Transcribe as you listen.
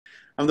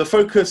And the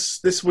focus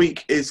this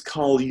week is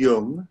Carl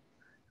Jung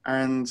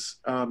and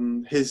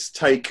his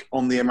take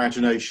on the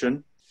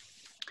imagination.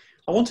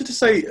 I wanted to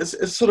say,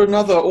 as sort of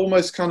another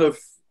almost kind of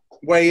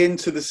way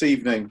into this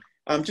evening,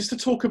 just to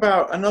talk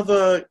about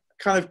another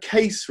kind of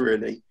case,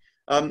 really.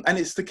 And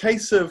it's the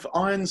case of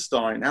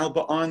Einstein,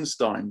 Albert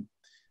Einstein.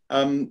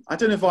 I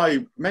don't know if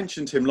I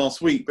mentioned him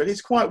last week, but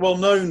he's quite well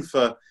known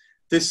for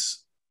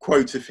this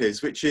quote of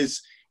his, which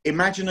is,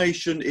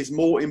 "Imagination is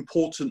more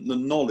important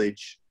than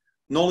knowledge.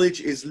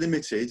 Knowledge is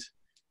limited.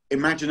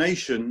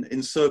 Imagination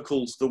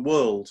encircles the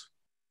world."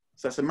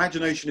 So that's,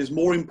 imagination is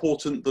more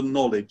important than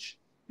knowledge.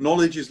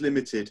 Knowledge is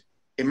limited.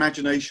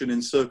 Imagination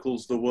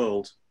encircles the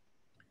world.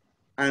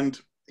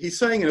 And he's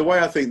saying in a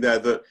way, I think, there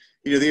that,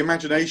 you know, the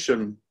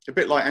imagination, a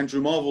bit like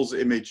Andrew Marvell's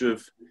image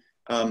of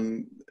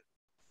the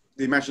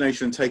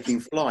imagination taking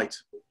flight,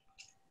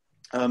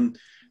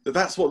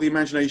 that's what the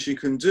imagination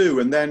can do.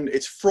 And then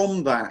it's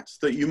from that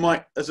you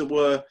might, as it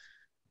were,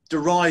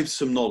 derive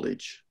some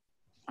knowledge.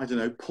 I don't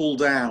know, pull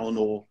down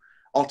or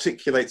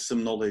articulate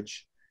some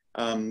knowledge.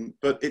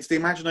 But it's the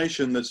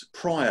imagination that's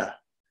prior.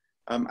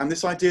 And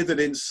this idea that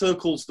it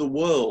encircles the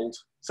world,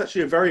 it's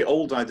actually a very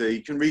old idea.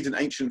 You can read in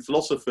ancient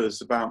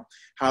philosophers about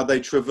how they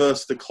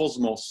traverse the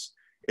cosmos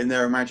in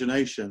their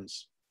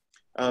imaginations.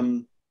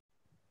 But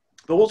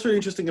what's really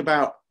interesting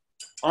about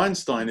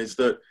Einstein is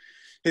that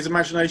his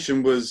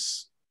imagination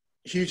was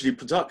hugely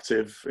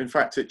productive. In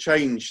fact, it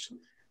changed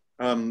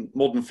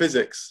modern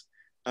physics.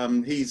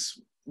 He's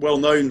well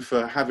known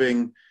for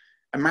having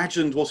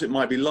imagined what it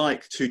might be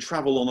like to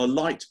travel on a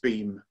light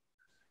beam.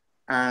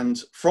 And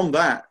from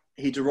that,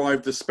 he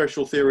derived the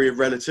special theory of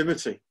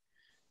relativity,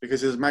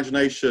 because his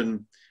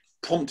imagination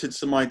prompted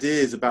some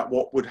ideas about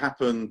what would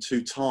happen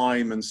to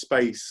time and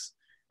space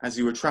as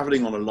you were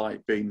traveling on a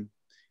light beam.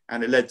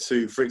 And it led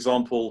to, for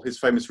example, his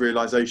famous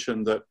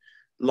realization that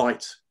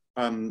light,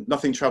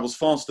 nothing travels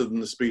faster than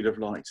the speed of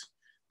light,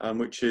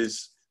 which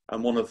is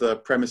one of the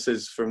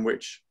premises from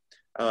which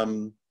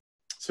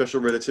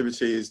special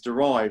relativity is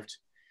derived.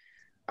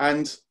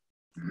 And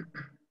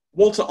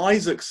Walter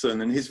Isaacson,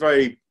 in his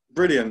very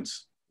brilliant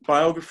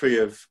biography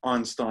of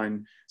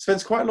Einstein,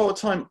 spends quite a lot of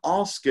time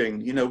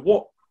asking, you know,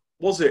 what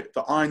was it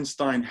that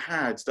Einstein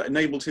had that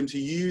enabled him to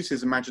use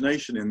his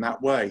imagination in that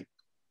way?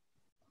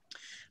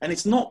 And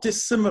it's not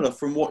dissimilar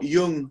from what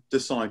Jung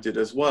decided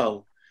as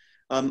well.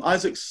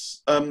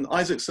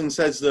 Isaacson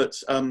says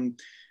that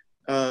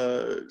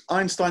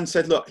Einstein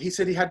said, look, he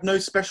said he had no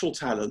special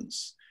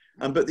talents,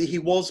 but that he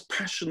was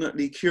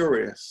passionately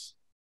curious.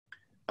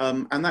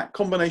 And that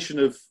combination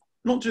of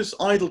not just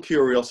idle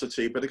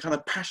curiosity, but a kind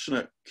of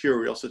passionate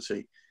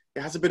curiosity,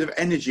 it has a bit of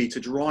energy to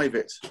drive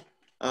it,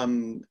 a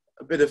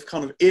bit of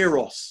kind of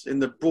eros in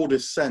the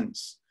broadest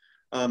sense,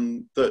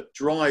 that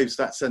drives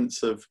that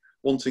sense of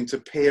wanting to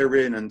peer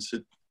in and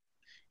to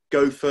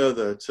go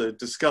further, to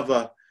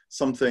discover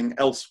something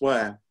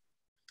elsewhere.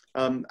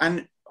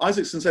 And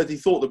Isaacson said he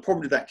thought that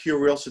probably that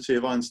curiosity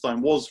of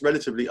Einstein was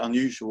relatively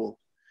unusual.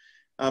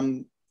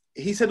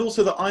 He said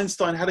also that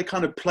Einstein had a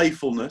kind of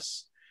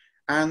playfulness,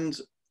 and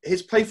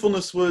his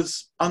playfulness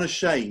was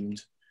unashamed.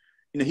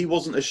 You know, he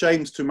wasn't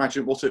ashamed to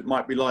imagine what it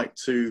might be like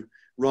to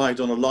ride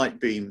on a light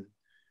beam.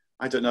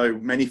 I don't know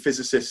many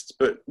physicists,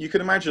 but you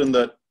can imagine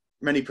that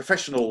many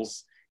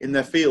professionals in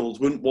their field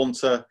wouldn't want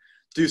to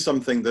do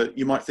something that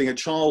you might think a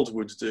child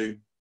would do,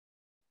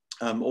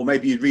 or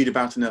maybe you'd read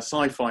about in a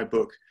sci-fi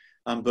book,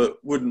 but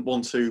wouldn't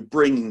want to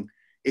bring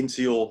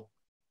into your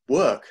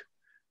work.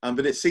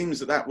 But it seems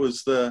that that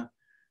was the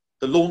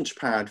launch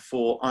pad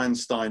for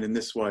Einstein in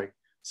this way.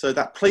 So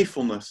that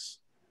playfulness,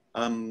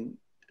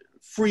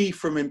 free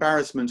from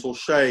embarrassment or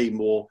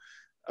shame, or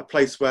a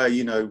place where,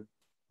 you know,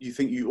 you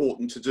think you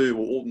oughtn't to do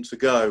or oughtn't to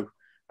go.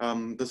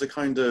 There's a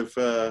kind of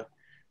a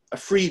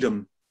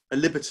freedom, a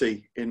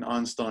liberty in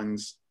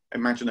Einstein's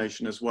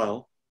imagination as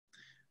well.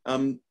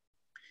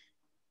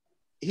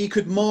 He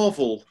could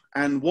marvel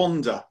and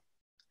wonder,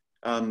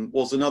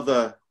 was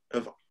another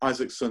of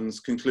Isaacson's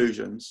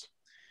conclusions.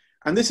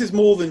 And this is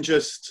more than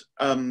just,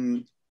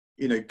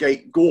 you know,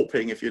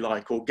 gawping, if you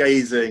like, or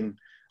gazing.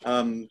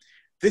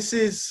 This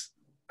is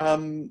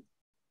the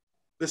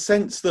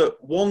sense that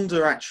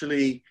wonder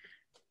actually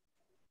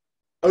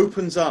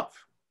opens up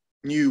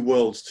new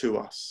worlds to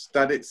us,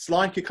 that it's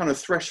like a kind of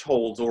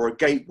threshold or a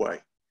gateway.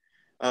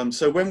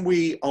 So when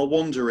we are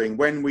wandering,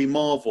 when we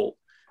marvel,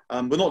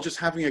 we're not just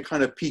having a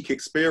kind of peak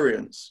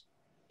experience,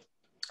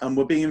 and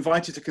we're being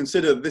invited to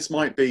consider that this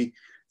might be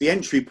the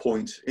entry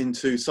point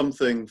into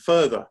something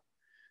further.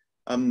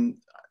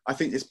 I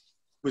think this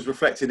was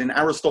reflected in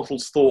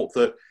Aristotle's thought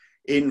that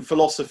in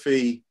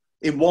philosophy,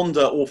 in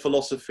wonder all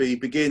philosophy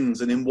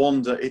begins, and in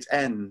wonder it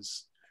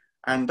ends.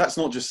 And that's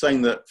not just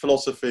saying that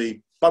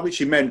philosophy, by which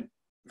he meant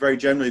very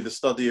generally the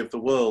study of the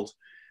world,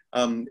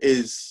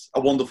 is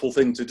a wonderful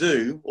thing to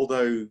do,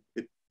 although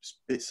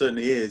it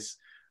certainly is.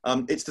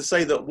 It's to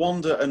say that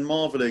wonder and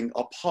marveling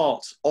are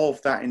part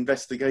of that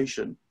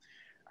investigation.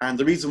 And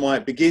the reason why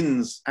it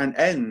begins and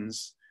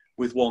ends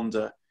with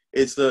wonder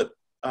is that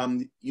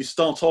you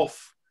start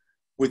off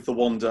with the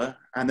wonder,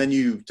 and then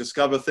you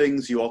discover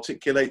things, you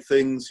articulate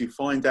things, you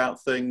find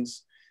out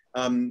things,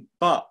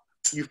 but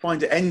you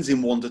find it ends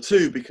in wonder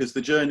too, because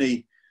the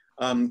journey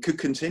could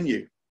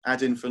continue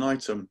ad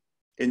infinitum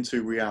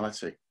into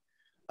reality.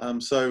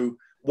 So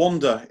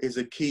wonder is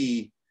a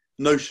key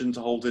notion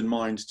to hold in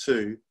mind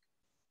too.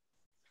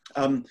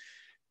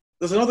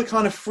 There's another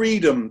kind of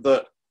freedom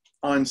that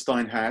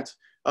Einstein had,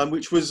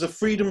 which was a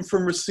freedom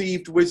from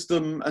received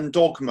wisdom and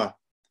dogma,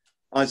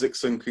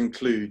 Isaacson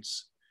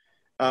concludes.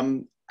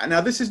 And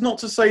now this is not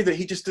to say that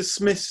he just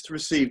dismissed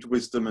received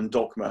wisdom and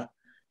dogma.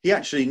 He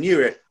actually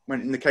knew it,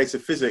 when in the case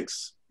of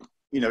physics,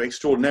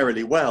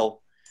 extraordinarily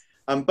well.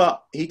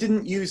 But he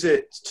didn't use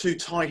it to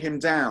tie him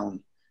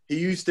down. He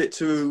used it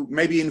to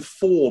maybe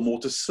inform or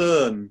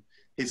discern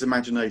his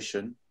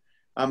imagination,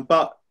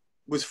 but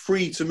was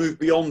free to move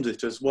beyond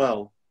it as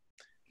well.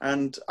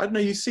 And I don't know,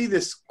 you see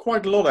this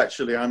quite a lot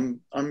actually.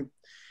 I'm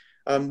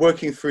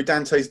working through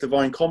Dante's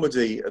Divine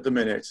Comedy at the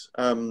minute,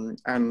 and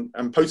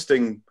I'm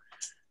posting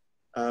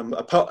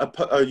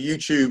a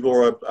YouTube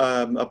or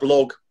a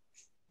blog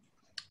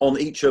on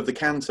each of the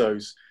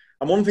cantos.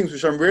 And one of the things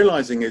which I'm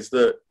realizing is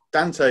that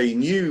Dante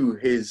knew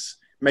his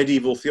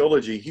medieval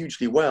theology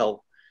hugely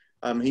well.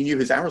 He knew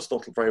his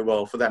Aristotle very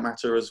well, for that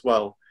matter, as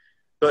well.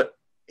 But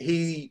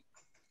he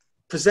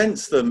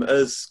presents them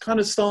as kind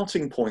of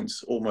starting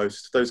points,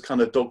 almost, those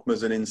kind of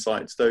dogmas and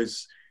insights,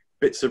 those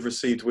bits of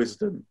received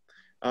wisdom.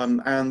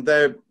 And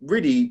they're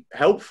really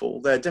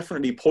helpful. They're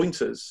definitely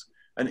pointers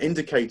and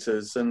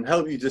indicators, and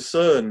help you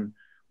discern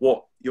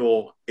what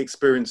you're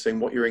experiencing,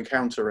 what you're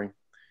encountering.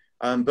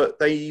 But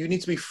you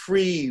need to be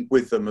free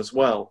with them as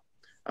well,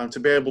 to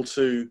be able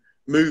to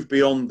move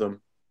beyond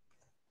them.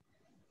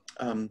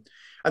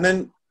 And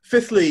then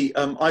fifthly,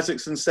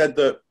 Isaacson said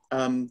that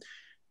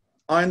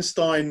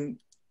Einstein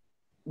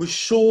was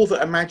sure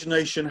that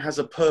imagination has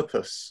a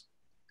purpose.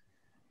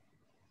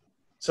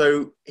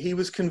 So he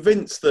was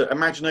convinced that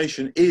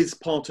imagination is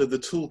part of the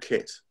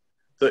toolkit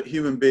that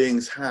human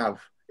beings have.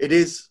 It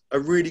is a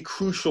really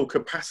crucial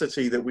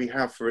capacity that we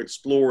have for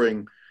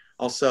exploring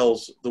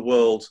ourselves, the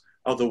world,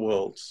 other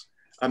worlds.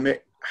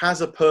 It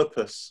has a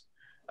purpose,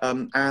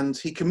 and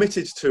he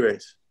committed to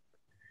it.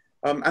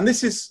 And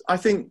this is, I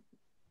think,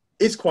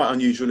 is quite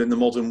unusual in the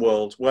modern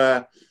world,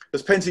 where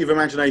there's plenty of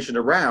imagination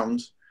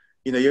around.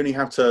 You only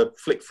have to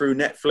flick through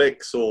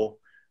Netflix or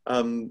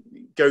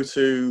go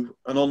to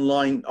an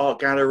online art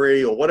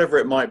gallery or whatever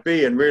it might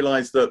be, and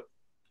realize that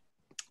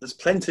there's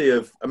plenty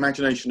of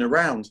imagination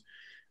around.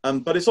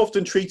 But it's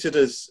often treated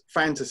as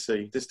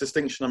fantasy. This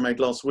distinction I made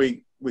last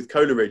week with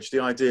Coleridge, the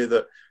idea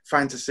that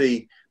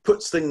fantasy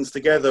puts things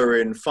together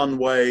in fun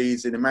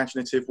ways, in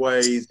imaginative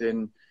ways,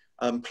 in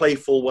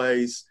playful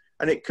ways.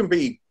 And it can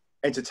be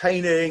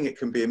entertaining, it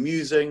can be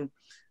amusing,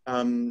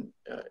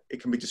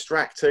 it can be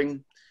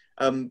distracting.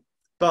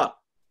 But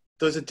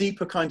there's a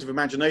deeper kind of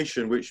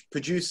imagination which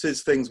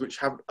produces things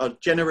which are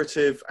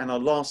generative and are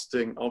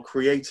lasting, are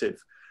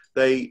creative.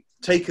 They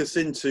take us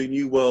into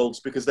new worlds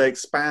because they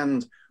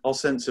expand our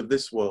sense of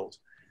this world.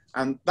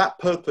 And that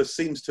purpose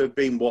seems to have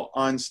been what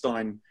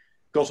Einstein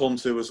got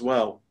onto as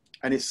well.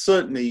 And it's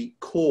certainly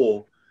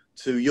core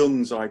to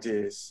Jung's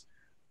ideas.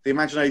 The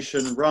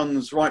imagination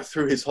runs right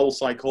through his whole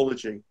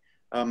psychology.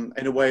 In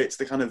a way, it's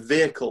the kind of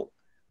vehicle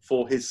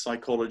for his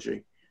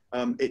psychology.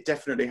 It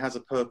definitely has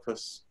a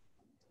purpose.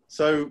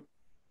 So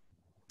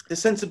the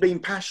sense of being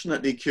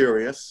passionately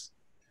curious,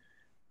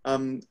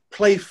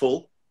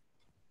 playful,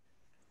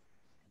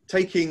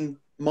 taking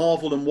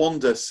marvel and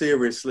wonder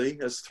seriously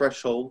as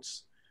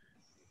thresholds,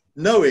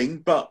 knowing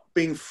but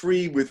being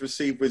free with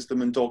received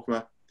wisdom and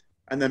dogma,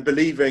 and then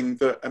believing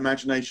that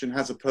imagination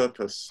has a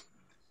purpose.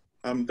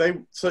 They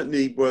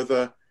certainly were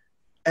the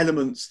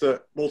elements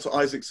that Walter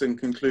Isaacson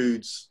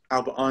concludes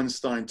Albert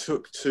Einstein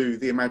took to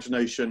the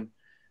imagination,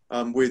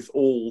 with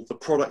all the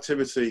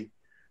productivity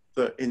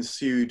that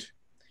ensued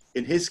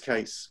in his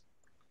case.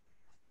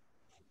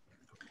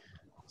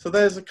 So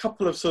there's a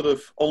couple of sort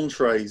of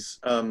entrees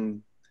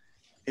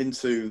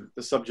into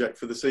the subject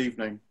for this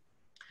evening.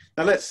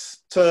 Now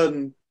let's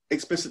turn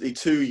explicitly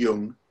to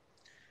Jung.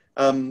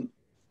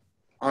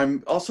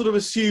 I'll sort of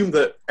assume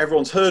that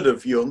everyone's heard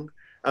of Jung,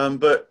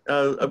 but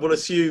I will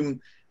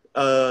assume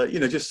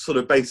just sort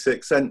of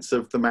basic sense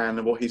of the man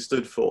and what he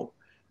stood for.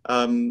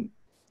 Born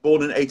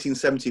in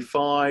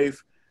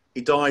 1875,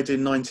 he died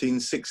in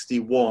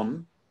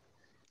 1961,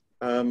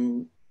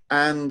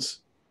 and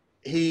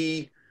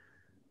he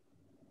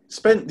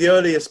spent the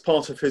earliest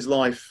part of his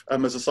life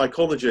as a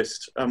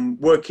psychologist,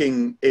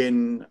 working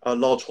in a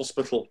large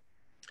hospital,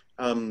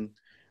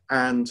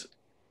 and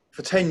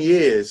for 10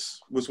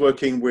 years was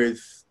working with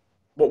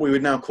what we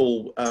would now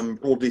call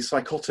broadly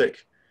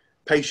psychotic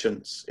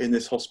patients in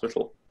this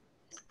hospital.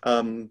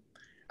 And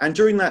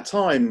during that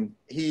time,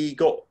 he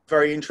got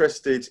very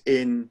interested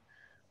in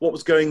what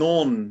was going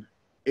on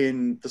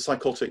in the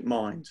psychotic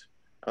mind.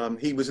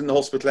 He was in the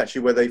hospital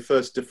actually where they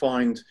first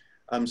defined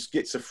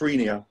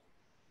schizophrenia.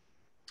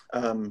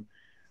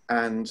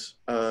 And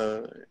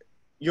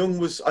Jung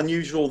was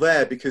unusual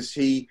there because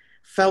he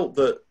felt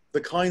that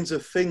the kinds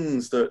of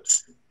things that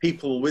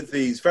people with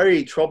these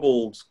very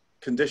troubled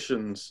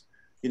conditions,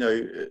 you know,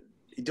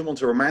 he didn't want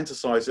to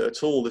romanticize it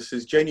at all. This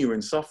is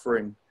genuine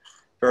suffering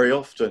very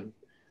often.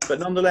 But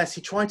nonetheless,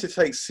 he tried to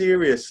take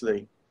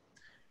seriously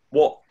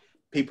what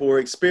people were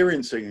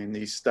experiencing in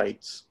these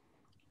states.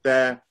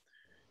 They're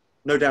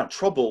no doubt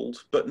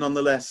troubled, but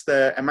nonetheless,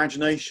 their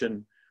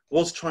imagination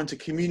was trying to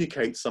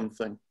communicate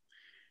something.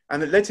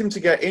 And it led him to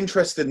get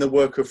interested in the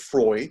work of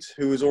Freud,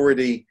 who was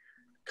already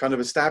kind of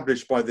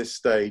established by this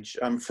stage.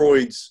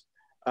 Freud's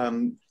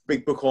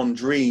big book on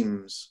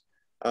dreams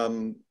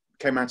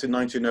came out in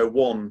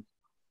 1901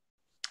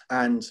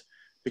 and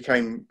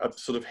became a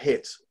sort of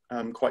hit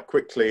quite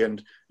quickly.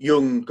 And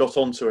Jung got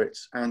onto it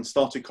and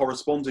started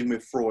corresponding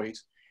with Freud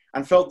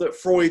and felt that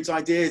Freud's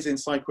ideas in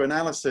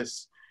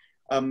psychoanalysis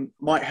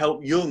might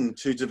help Jung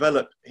to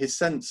develop his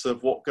sense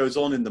of what goes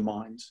on in the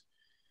mind.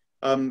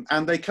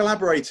 And they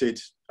collaborated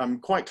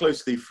quite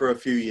closely for a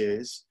few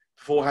years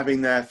before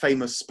having their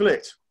famous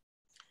split.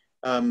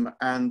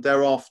 And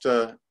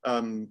thereafter,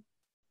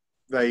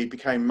 they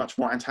became much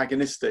more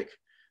antagonistic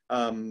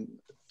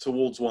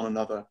towards one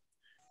another.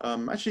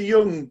 Actually,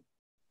 Jung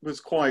was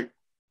quite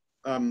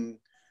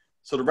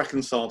sort of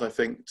reconciled, I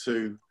think,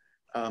 to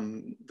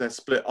their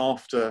split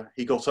after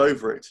he got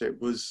over it. It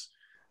was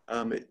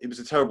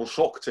a terrible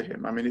shock to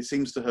him. I mean, it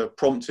seems to have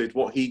prompted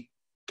what he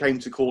came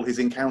to call his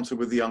encounter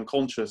with the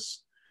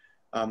unconscious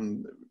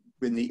in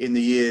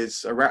the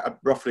years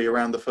roughly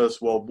around the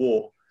First World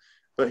War.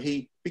 But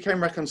he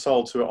became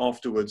reconciled to it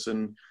afterwards.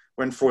 And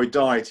when Freud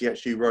died, he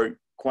actually wrote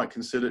quite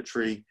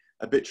conciliatory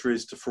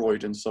obituaries to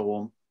Freud and so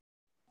on.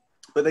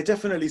 But they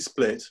definitely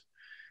split.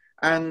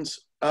 And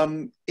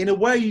in a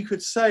way, you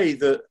could say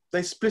that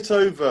they split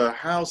over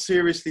how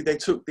seriously they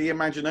took the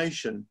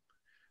imagination.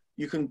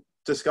 You can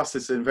discuss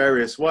this in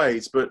various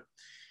ways, but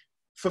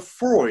for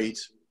Freud,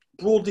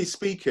 broadly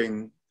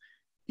speaking,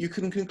 you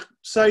can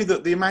say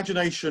that the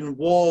imagination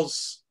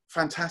was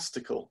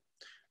fantastical.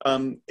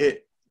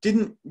 It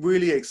didn't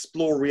really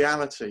explore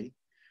reality.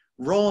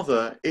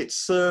 Rather, it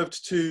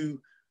served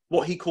to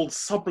what he called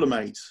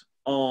sublimate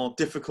our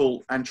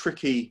difficult and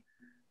tricky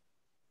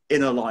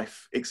inner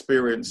life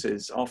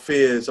experiences, our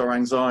fears, our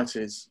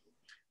anxieties,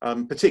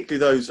 particularly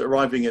those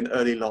arriving in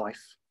early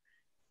life.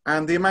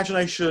 And the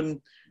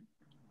imagination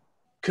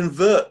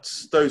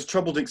converts those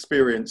troubled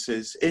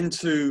experiences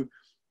into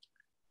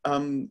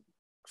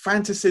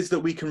fantasies that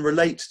we can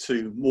relate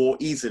to more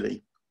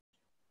easily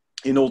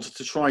in order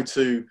to try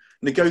to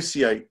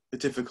negotiate the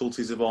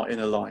difficulties of our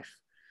inner life.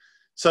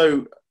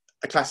 So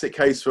a classic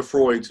case for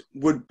Freud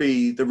would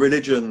be the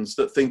religions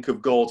that think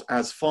of God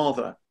as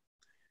Father.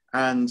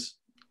 And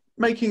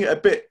making it a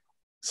bit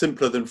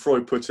simpler than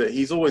Freud put it,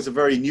 he's always a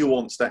very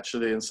nuanced,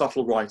 actually, and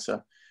subtle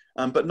writer.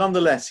 But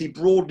nonetheless, he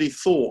broadly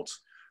thought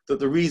that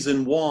the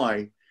reason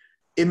why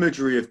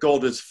imagery of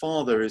God as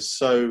Father is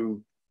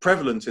so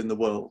prevalent in the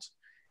world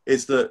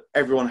is that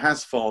everyone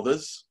has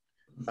fathers,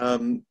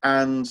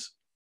 and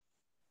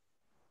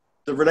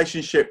the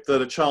relationship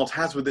that a child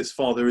has with its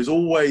father is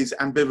always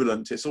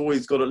ambivalent. It's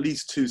always got at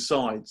least two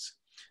sides.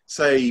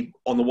 Say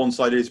on the one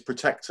side is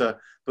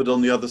protector, but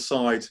on the other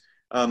side,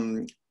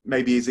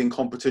 maybe is in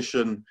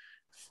competition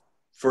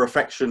for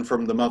affection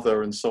from the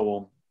mother and so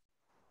on.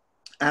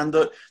 And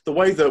the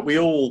way that we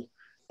all,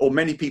 or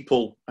many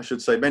people, I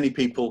should say, many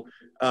people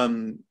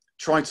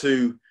try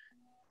to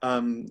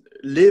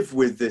live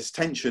with this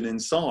tension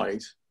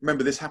inside.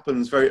 Remember, this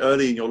happens very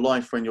early in your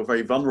life when you're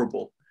very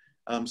vulnerable.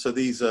 So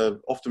these are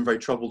often very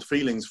troubled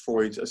feelings,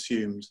 Freud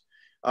assumed,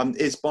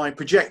 is by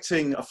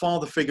projecting a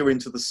father figure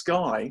into the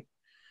sky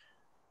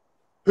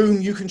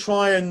whom you can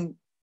try and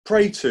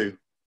pray to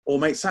or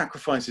make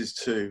sacrifices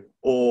to,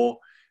 or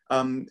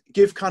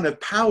give kind of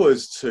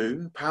powers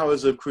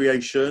of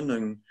creation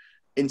and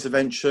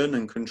intervention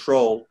and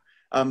control,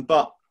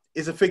 but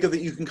is a figure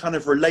that you can kind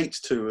of relate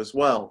to as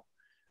well.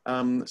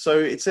 So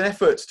it's an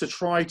effort to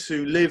try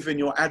to live in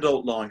your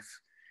adult life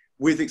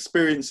with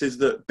experiences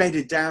that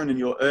bedded down in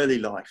your early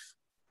life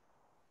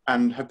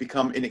and have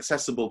become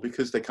inaccessible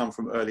because they come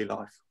from early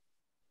life.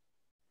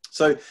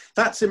 So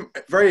that's a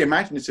very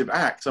imaginative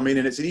act. I mean,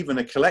 and it's even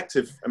a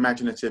collective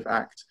imaginative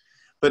act,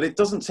 but it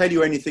doesn't tell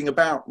you anything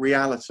about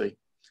reality.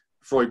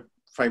 Freud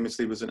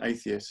famously was an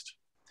atheist.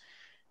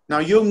 Now,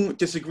 Jung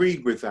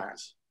disagreed with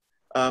that,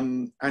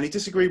 and he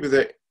disagreed with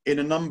it in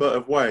a number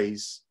of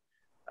ways.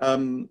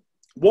 One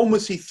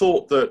was he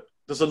thought that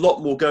there's a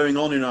lot more going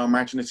on in our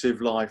imaginative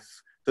life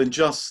than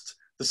just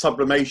the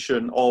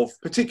sublimation of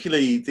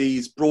particularly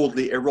these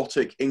broadly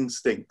erotic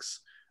instincts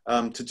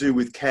to do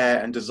with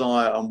care and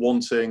desire and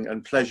wanting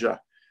and pleasure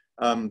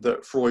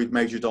that Freud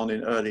majored on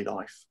in early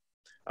life.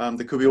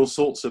 There could be all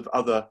sorts of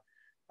other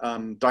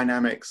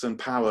dynamics and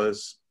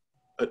powers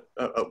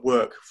at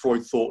work,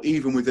 Freud thought,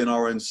 even within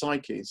our own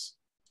psyches.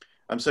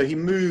 So he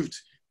moved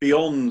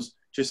beyond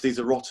just these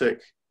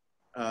erotic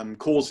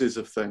causes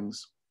of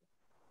things.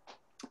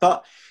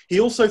 But he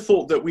also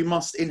thought that we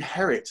must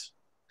inherit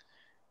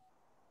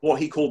what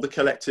he called the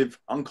collective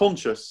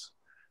unconscious,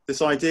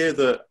 this idea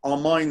that our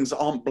minds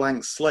aren't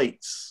blank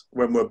slates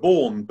when we're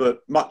born, but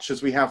much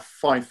as we have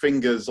 5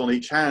 fingers on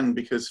each hand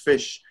because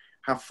fish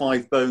have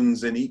 5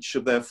 bones in each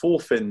of their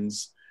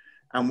forefins,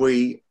 and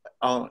we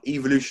are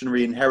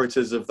evolutionary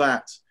inheritors of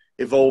that,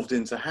 evolved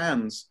into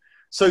hands,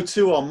 so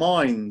too our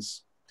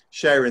minds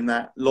share in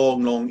that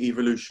long, long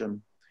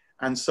evolution.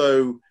 And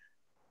so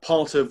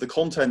part of the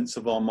contents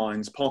of our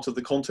minds, part of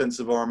the contents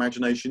of our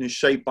imagination is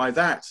shaped by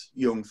that,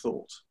 Jung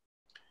thought.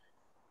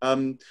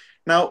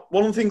 Now,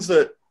 one of the things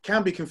that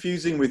can be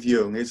confusing with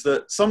Jung is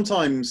that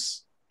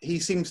sometimes he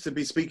seems to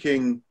be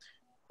speaking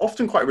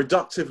often quite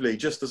reductively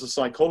just as a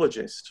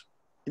psychologist,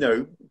 you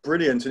know,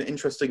 brilliant and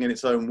interesting in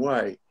its own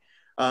way,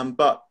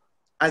 but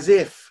as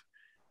if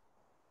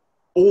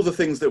all the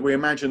things that we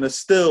imagine are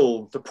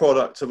still the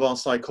product of our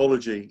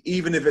psychology,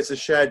 even if it's a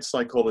shared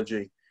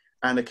psychology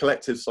and a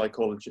collective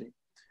psychology.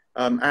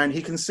 And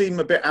he can seem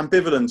a bit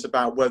ambivalent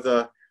about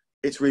whether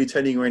it's really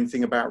telling you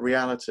anything about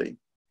reality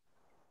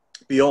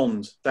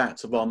beyond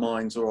that of our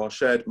minds or our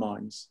shared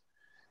minds.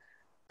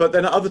 But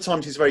then at other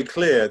times he's very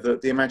clear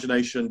that the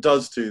imagination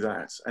does do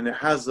that, and it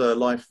has a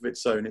life of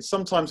its own. It's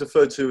sometimes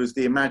referred to as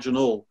the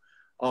imaginal,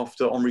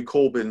 after Henri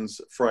Corbin's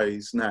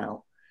phrase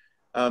now.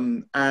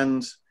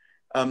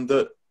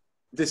 That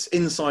this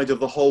inside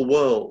of the whole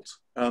world,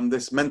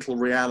 this mental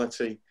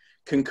reality,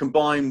 can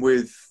combine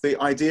with the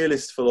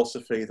idealist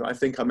philosophy that I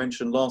think I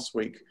mentioned last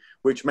week,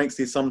 which makes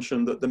the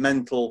assumption that the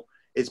mental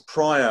is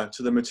prior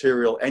to the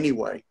material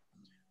anyway.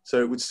 So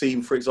it would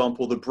seem, for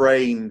example, the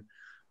brain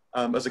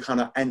as a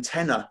kind of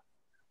antenna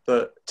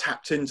that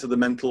tapped into the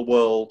mental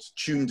world,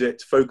 tuned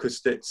it,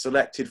 focused it,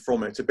 selected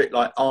from it, a bit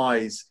like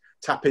eyes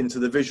tap into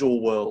the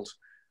visual world,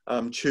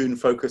 tune,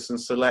 focus,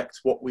 and select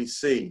what we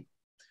see.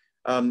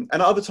 And at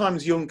other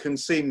times, Jung can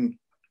seem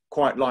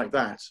quite like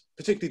that,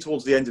 particularly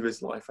towards the end of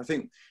his life. I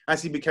think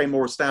as he became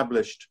more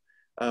established,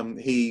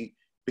 he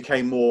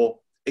became more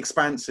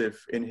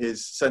expansive in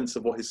his sense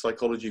of what his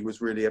psychology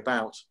was really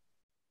about.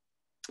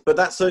 But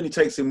that certainly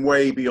takes him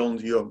way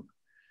beyond Jung.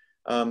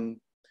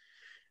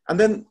 And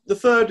then the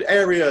third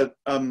area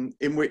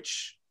in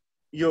which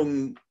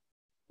Jung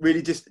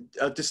really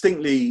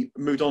distinctly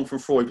moved on from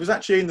Freud was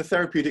actually in the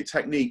therapeutic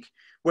technique,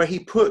 where he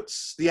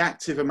puts the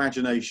active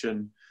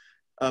imagination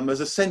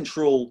as a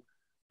central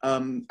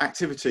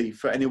activity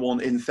for anyone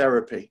in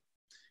therapy.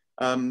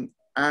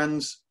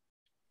 And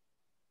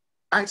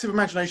active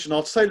imagination,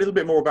 I'll say a little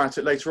bit more about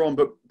it later on,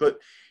 but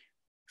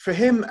for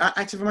him,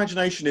 active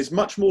imagination is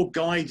much more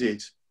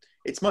guided.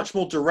 It's much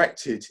more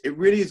directed. It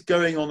really is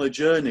going on a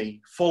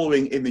journey,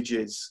 following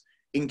images,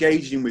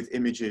 engaging with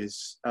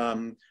images,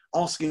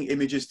 asking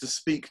images to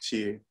speak to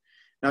you.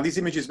 Now, these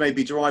images may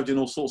be derived in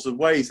all sorts of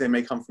ways. They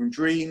may come from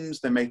dreams,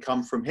 they may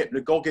come from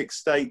hypnagogic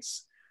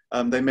states,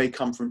 they may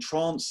come from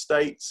trance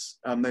states,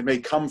 they may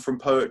come from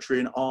poetry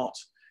and art,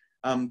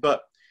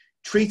 but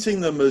treating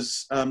them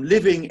as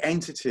living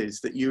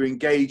entities that you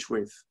engage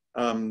with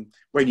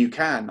when you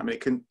can. I mean,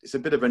 it's a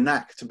bit of a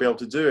knack to be able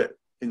to do it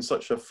in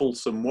such a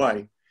fulsome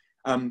way.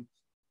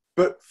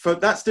 But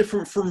that's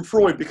different from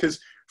Freud, because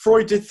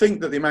Freud did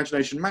think that the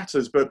imagination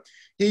matters, but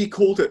he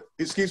called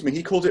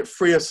it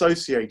free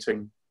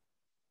associating,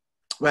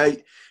 where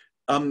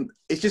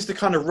it's just a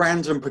kind of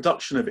random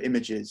production of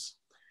images.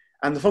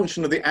 And the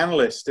function of the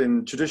analyst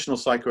in traditional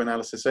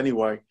psychoanalysis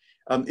anyway,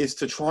 is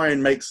to try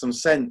and make some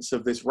sense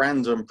of this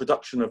random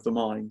production of the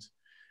mind.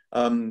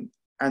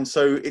 And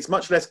so it's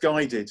much less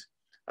guided.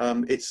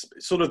 It's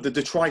sort of the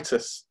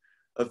detritus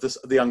of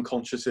the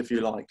unconscious, if you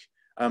like,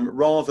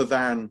 rather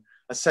than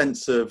a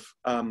sense of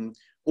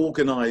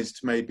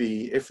organized,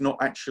 maybe, if not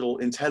actual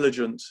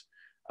intelligent,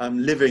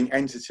 living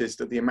entities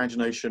that the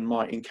imagination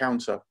might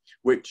encounter,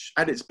 which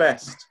at its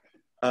best,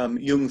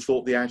 Jung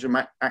thought the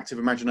active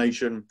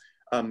imagination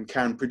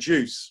can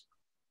produce.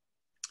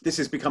 This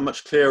has become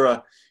much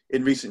clearer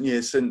in recent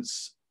years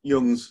since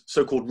Jung's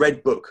so-called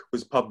Red Book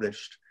was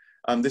published.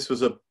 This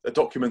was a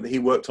document that he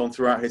worked on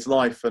throughout his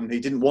life, and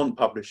he didn't want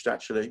published,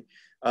 actually.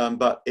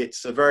 But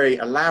it's a very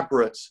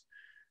elaborate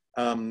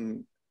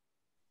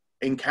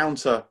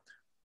encounter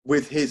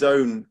with his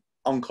own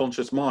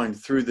unconscious mind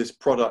through this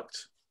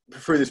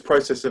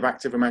process of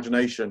active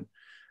imagination,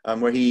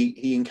 where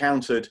he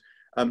encountered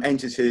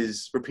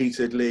entities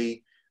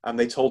repeatedly, and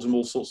they told him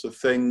all sorts of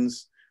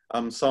things.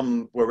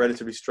 Some were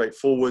relatively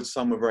straightforward,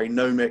 some were very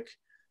gnomic,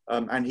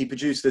 and he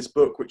produced this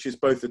book, which is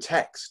both the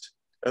text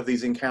of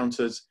these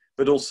encounters,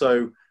 but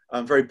also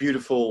very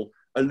beautiful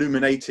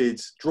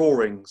illuminated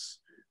drawings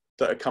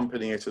that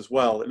accompany it as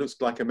well. It looks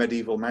like a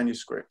medieval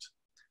manuscript.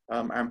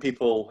 And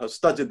people have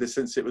studied this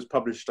since it was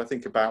published, I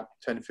think about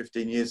 10 or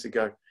 15 years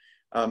ago.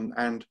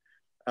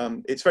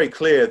 It's very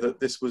clear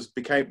that this was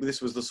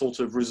the sort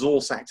of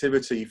resource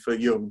activity for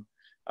Jung,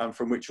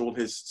 from which all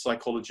his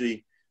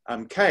psychology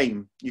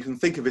came. You can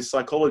think of his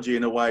psychology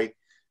in a way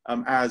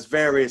as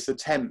various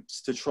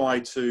attempts to try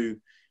to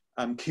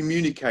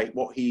communicate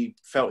what he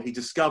felt he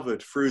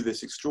discovered through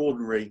this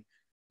extraordinary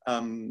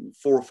 4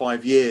 or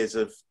 5 years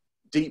of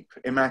deep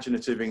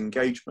imaginative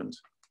engagement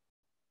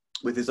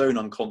with his own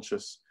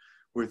unconscious,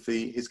 with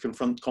his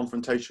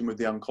confrontation with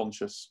the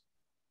unconscious.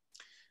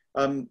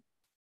 Um,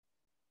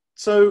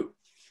 so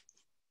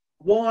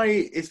why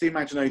is the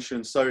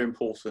imagination so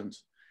important?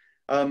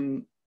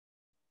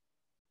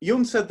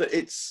 Jung said that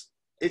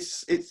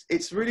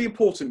it's really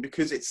important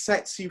because it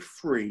sets you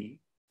free,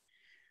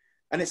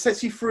 and it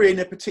sets you free in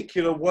a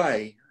particular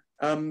way.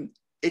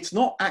 It's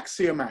not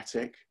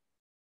axiomatic,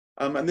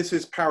 and this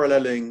is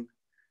paralleling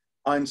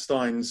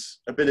Einstein's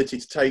ability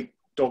to take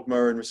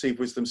dogma and receive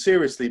wisdom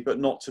seriously, but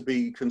not to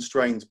be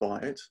constrained by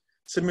it.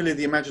 Similarly,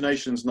 the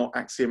imagination is not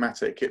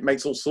axiomatic. It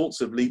makes all sorts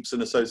of leaps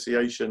and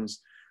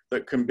associations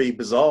that can be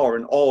bizarre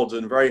and odd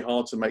and very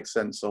hard to make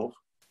sense of.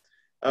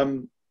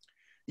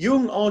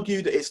 Jung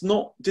argued that it's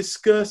not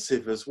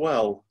discursive as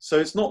well. So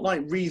it's not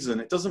like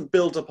reason. It doesn't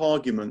build up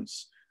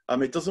arguments.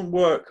 It doesn't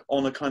work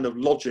on a kind of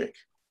logic.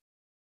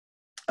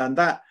 And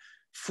that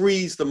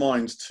frees the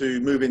mind to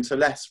move into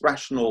less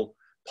rational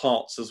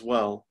parts as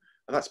well.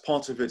 And that's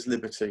part of its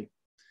liberty.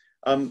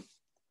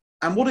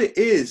 And what it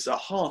is at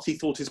heart, he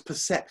thought, is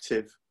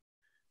perceptive.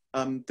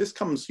 This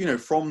comes,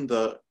 from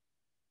the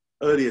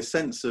earlier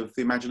sense of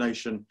the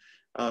imagination,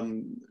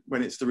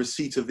 when it's the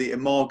receipt of the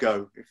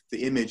imago,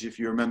 the image, if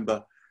you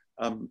remember.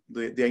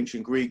 The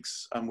ancient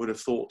Greeks would have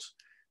thought,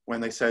 when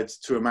they said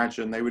to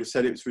imagine, they would have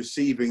said it was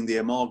receiving the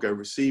imago,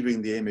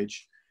 receiving the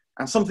image.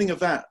 And something of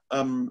that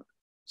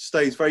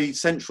stays very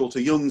central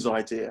to Jung's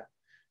idea.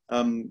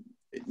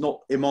 Not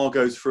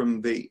imagos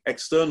from the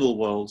external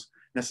world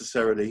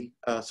necessarily,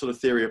 sort of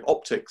theory of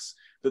optics,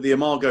 but the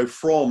imago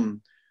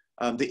from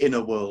the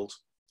inner world.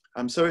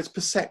 So it's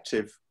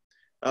perceptive.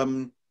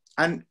 And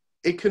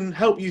it can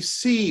help you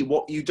see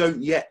what you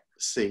don't yet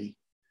see.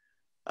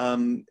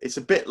 It's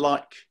a bit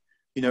like,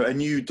 a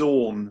new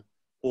dawn,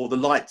 or the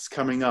lights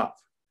coming up,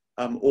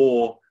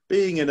 or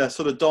being in a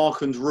sort of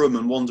darkened room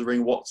and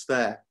wondering what's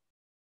there.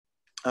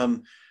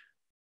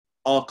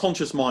 Our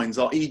conscious minds,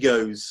 our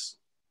egos,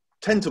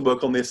 tend to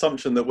work on the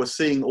assumption that we're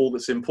seeing all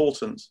that's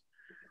important.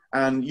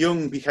 And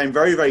Jung became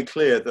very, very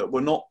clear that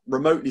we're not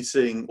remotely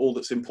seeing all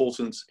that's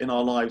important in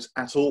our lives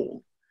at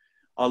all.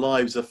 Our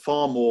lives are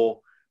far more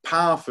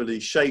powerfully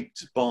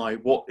shaped by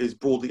what is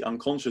broadly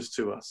unconscious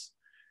to us.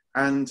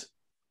 And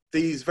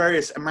these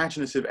various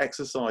imaginative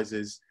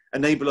exercises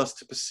enable us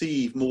to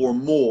perceive more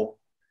and more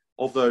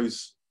of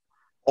those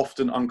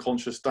often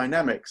unconscious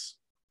dynamics.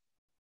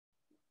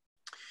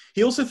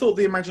 He also thought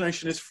the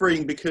imagination is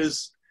freeing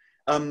because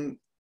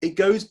it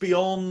goes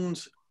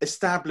beyond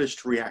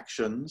established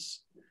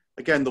reactions.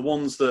 Again, the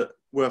ones that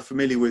we're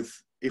familiar with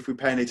if we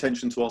pay any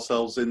attention to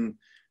ourselves in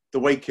the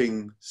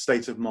waking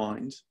state of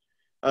mind.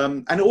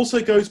 And it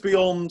also goes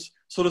beyond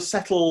sort of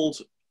settled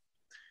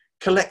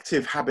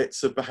collective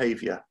habits of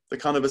behaviour, the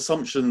kind of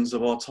assumptions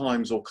of our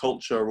times or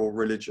culture or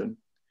religion.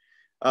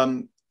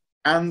 And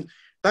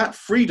that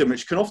freedom,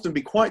 which can often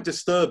be quite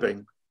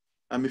disturbing,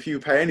 if you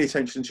pay any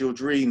attention to your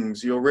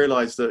dreams, you'll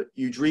realise that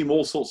you dream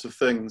all sorts of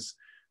things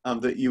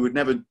that you would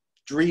never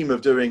dream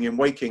of doing in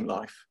waking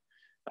life.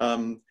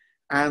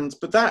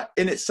 But that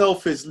in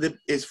itself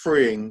is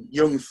freeing,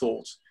 Jung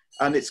thought,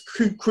 and it's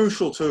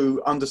crucial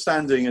to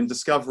understanding and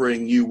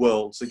discovering new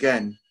worlds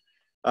again.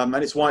 And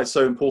it's why it's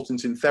so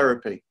important in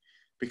therapy,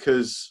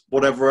 because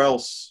whatever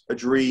else, a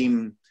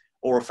dream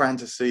or a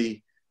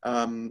fantasy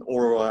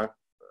or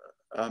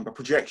a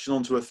projection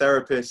onto a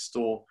therapist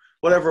or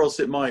whatever else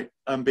it might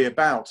be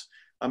about,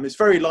 it's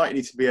very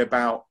likely to be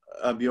about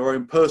your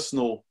own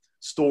personal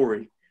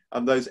story.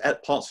 Those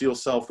parts of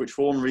yourself which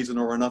for one reason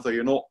or another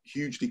you're not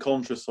hugely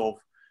conscious of.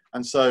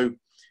 And so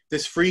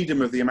this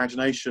freedom of the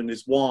imagination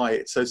is why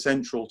it's so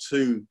central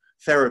to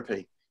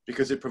therapy,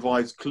 because it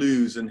provides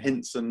clues and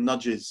hints and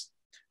nudges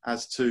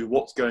as to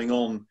what's going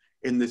on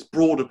in this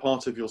broader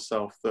part of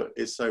yourself that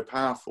is so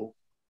powerful.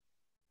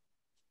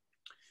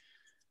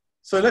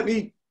 So let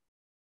me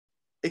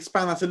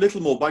expand that a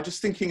little more by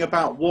just thinking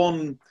about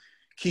one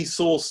key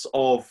source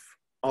of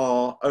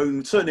our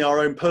own, certainly our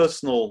own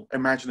personal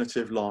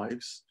imaginative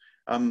lives.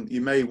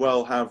 You may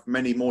well have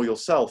many more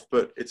yourself,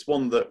 but it's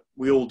one that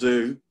we all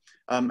do,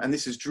 and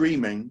this is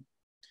dreaming.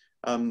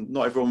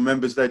 Not everyone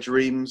remembers their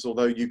dreams,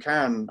 although you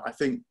can, I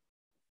think,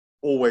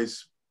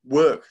 always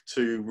work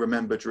to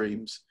remember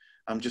dreams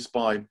just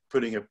by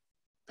putting a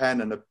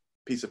pen and a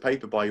piece of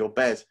paper by your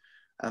bed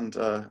and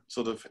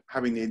sort of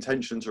having the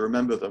intention to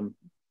remember them.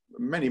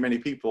 Many, many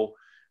people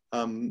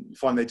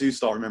find they do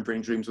start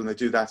remembering dreams when they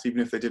do that, even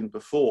if they didn't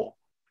before.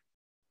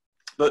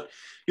 But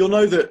you'll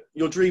know that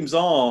your dreams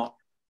are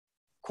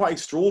quite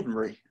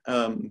extraordinary.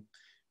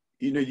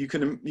 You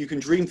can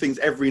dream things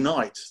every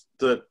night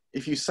that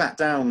if you sat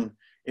down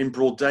in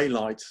broad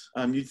daylight,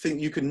 you'd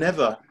think you could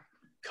never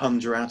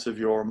conjure out of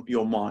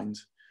your mind.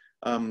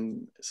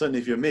 Certainly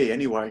if you're me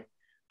anyway.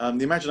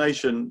 The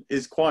imagination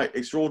is quite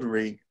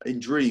extraordinary in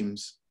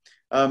dreams.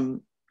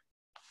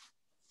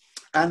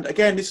 And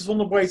again, this is one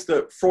of the ways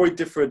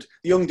that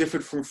Jung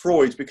differed from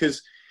Freud,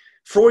 because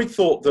Freud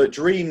thought that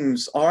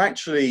dreams are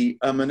actually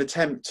an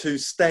attempt to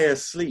stay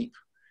asleep.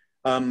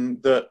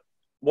 That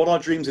what our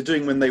dreams are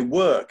doing when they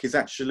work is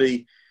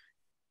actually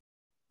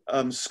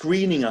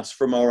screening us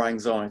from our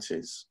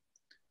anxieties.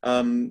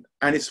 And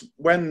it's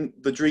when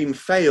the dream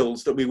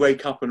fails that we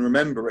wake up and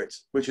remember it,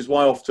 which is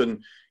why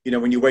often, you know,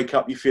 when you wake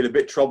up, you feel a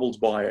bit troubled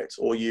by it,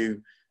 or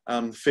you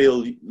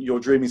feel you're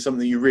dreaming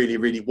something you really,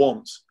 really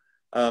want.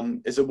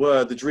 As it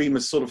were, the dream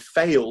has sort of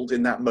failed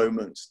in that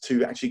moment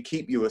to actually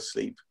keep you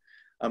asleep.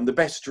 The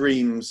best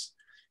dreams,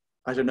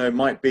 I don't know,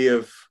 might be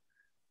of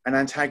an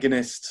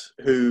antagonist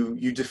who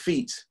you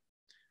defeat,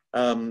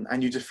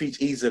 and you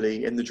defeat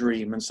easily in the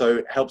dream, and so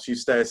it helps you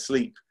stay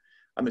asleep.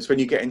 It's when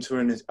you get into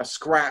a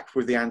scrap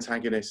with the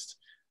antagonist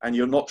and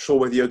you're not sure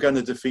whether you're going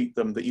to defeat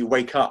them that you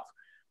wake up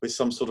with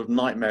some sort of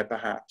nightmare,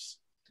 perhaps.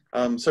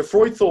 So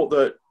Freud thought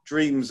that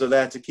dreams are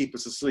there to keep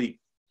us asleep,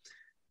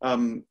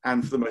 and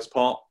for the most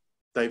part,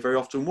 they very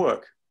often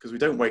work because we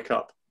don't wake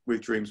up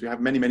with dreams. We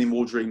have many, many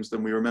more dreams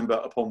than we remember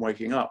upon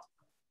waking up.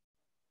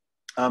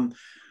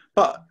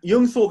 But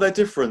Jung thought they're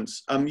different.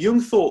 Jung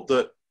thought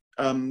that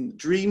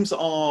dreams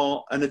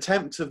are an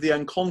attempt of the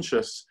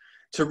unconscious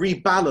to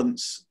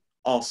rebalance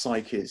our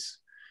psyches.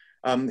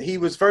 He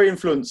was very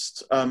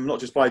influenced, not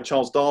just by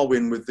Charles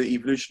Darwin with the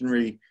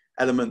evolutionary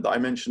element that I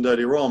mentioned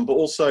earlier on, but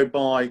also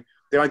by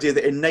the idea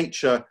that in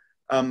nature,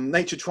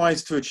 nature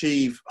tries to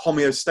achieve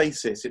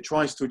homeostasis. It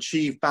tries to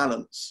achieve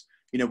balance,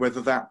 you know,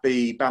 whether that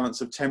be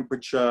balance of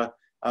temperature,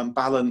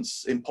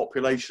 balance in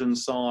population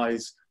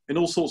size, in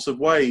all sorts of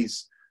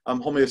ways.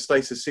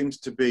 Homeostasis seems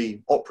to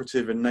be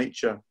operative in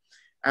nature.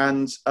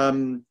 And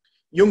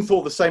Jung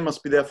thought the same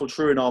must be therefore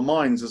true in our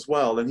minds as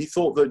well. And he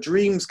thought that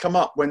dreams come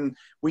up when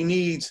we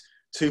need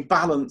to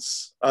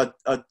balance a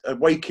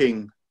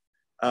waking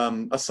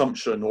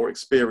assumption or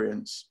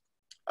experience.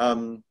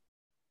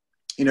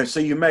 You know, so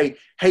you may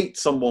hate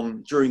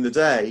someone during the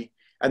day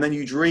and then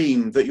you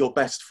dream that you're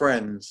best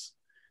friends.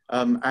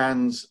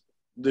 And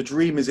the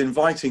dream is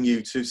inviting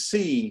you to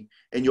see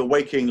in your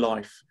waking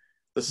life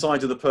the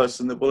side of the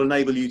person that will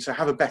enable you to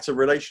have a better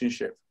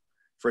relationship,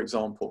 for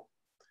example.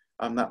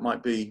 That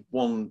might be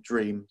one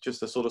dream,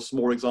 just a sort of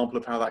small example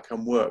of how that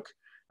can work.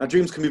 Now,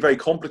 dreams can be very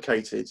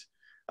complicated.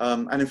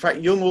 And in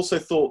fact, Jung also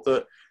thought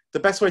that the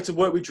best way to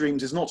work with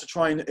dreams is not to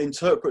try and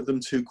interpret them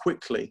too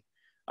quickly,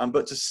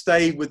 but to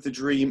stay with the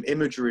dream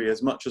imagery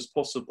as much as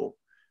possible.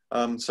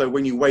 So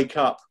when you wake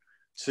up,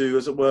 to,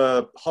 as it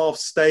were, half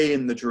stay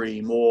in the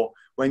dream, or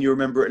when you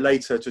remember it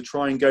later, to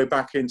try and go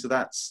back into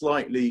that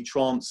slightly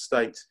trance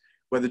state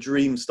where the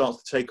dream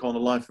starts to take on a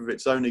life of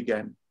its own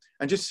again,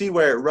 and just see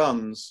where it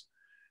runs.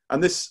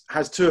 And this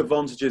has two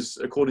advantages,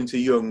 according to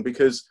Jung,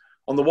 because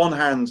on the one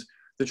hand,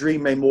 the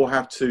dream may more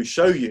have to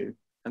show you.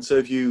 And so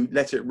if you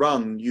let it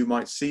run, you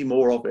might see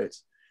more of it.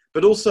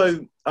 But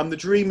also, the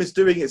dream is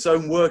doing its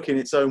own work in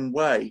its own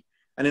way.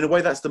 And in a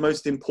way, that's the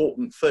most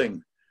important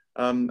thing.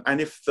 And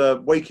if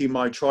the waking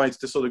mind tries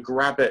to sort of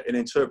grab it and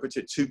interpret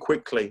it too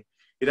quickly,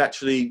 it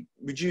actually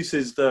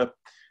reduces the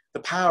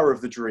power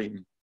of the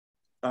dream.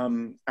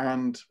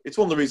 And it's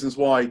one of the reasons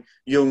why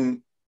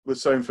Jung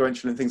was so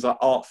influential in things like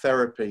art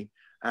therapy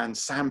and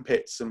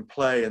sandpits and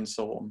play and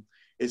so on,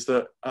 is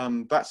that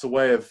that's a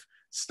way of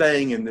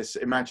staying in this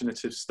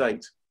imaginative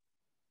state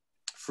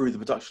through the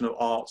production of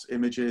art,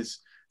 images,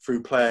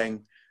 through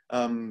playing.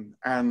 And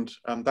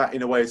that,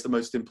 in a way, is the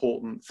most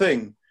important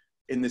thing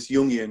in this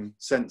Jungian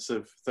sense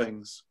of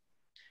things.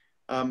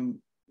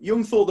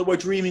 Jung thought that we're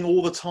dreaming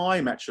all the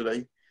time,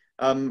 actually,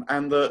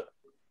 and that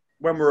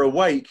when we're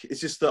awake, it's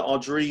just that our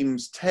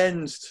dreams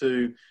tend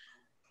to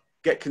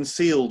get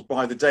concealed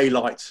by the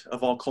daylight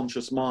of our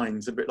conscious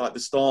minds, a bit like the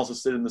stars are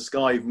still in the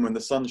sky even when the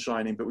sun's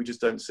shining, but we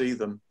just don't see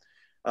them.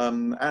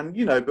 And,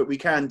 you know, but we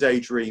can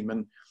daydream,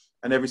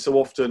 and every so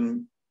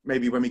often,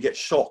 maybe when we get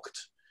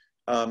shocked,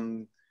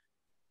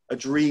 a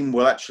dream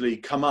will actually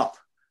come up.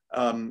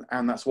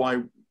 And that's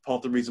why, part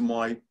of the reason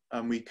why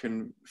we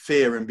can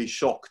fear and be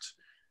shocked,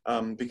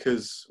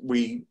 because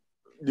we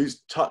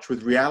lose touch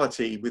with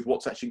reality, with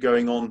what's actually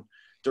going on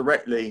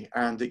directly,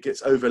 and it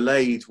gets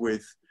overlaid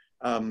with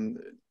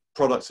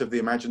products of the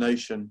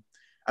imagination.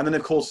 And then,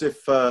 of course,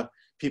 if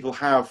people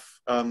have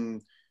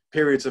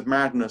periods of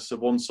madness of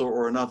one sort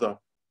or another,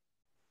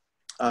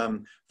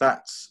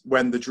 that's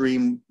when the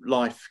dream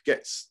life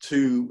gets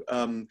too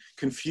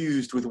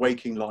confused with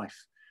waking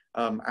life.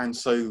 And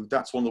so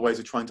that's one of the ways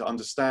of trying to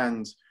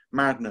understand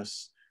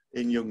madness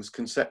in Jung's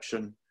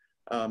conception,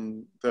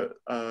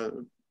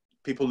 that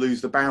people lose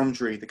the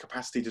boundary, the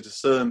capacity to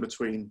discern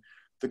between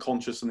the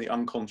conscious and the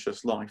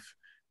unconscious life.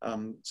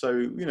 So,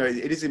 you know,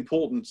 it is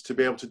important to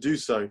be able to do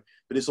so,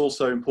 but it's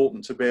also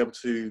important to be able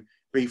to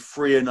be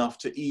free enough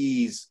to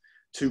ease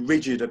too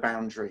rigid a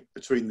boundary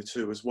between the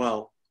two as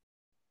well.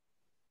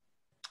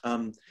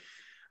 And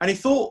he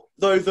thought,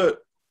 though, that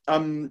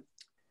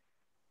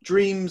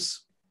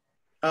dreams,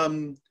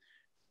 well,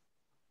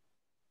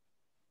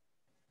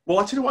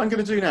 I'll tell you what I'm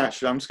going to do now,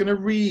 actually. I'm just going to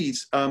read,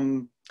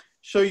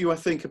 show you, I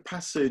think, a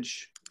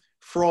passage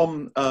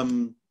from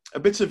a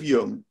bit of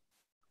Jung,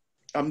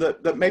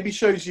 that maybe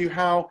shows you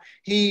how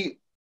he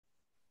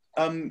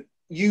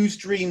used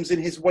dreams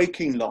in his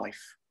waking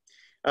life.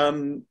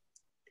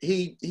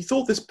 He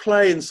thought this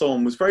play and so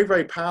on was very,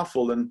 very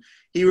powerful, and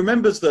he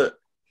remembers that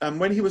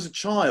when he was a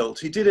child,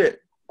 he did it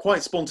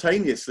quite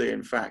spontaneously,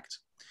 in fact.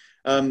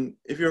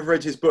 If you've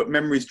read his book,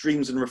 Memories,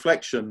 Dreams and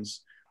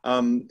Reflections,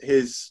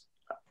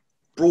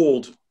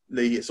 broadly,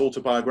 it's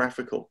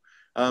autobiographical,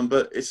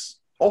 but it's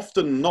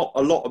often not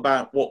a lot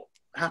about what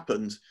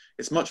happened.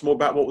 It's much more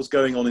about what was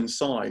going on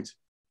inside.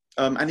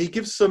 And he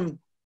gives some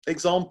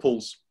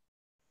examples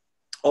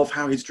of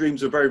how his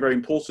dreams were very, very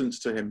important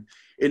to him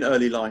in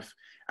early life.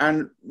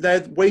 And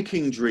they're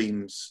waking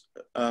dreams,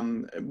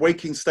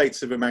 waking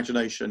states of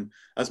imagination,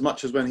 as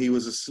much as when he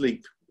was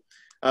asleep.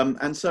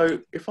 And so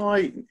if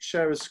I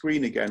share a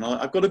screen again,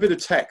 I've got a bit of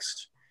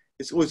text.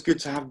 It's always good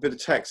to have a bit of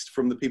text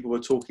from the people we're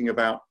talking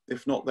about,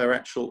 if not their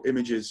actual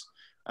images,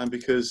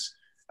 because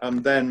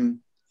then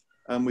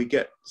we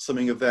get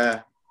something of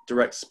their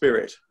direct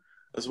spirit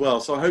as well.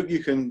 So I hope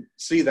you can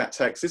see that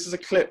text. This is a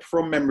clip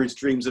from Memories,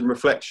 Dreams and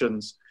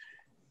Reflections.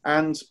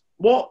 And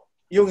what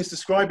Jung is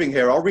describing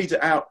here, I'll read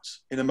it out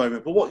in a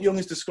moment, but what Jung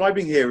is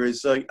describing here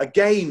is a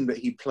game that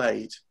he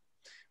played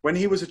when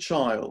he was a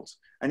child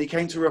and he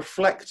came to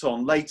reflect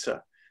on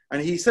later.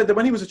 And he said that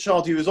when he was a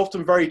child, he was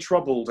often very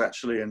troubled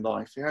actually in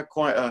life. He had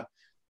quite a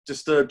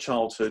disturbed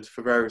childhood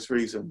for various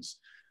reasons.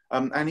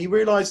 And he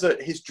realized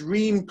that his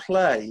dream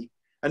play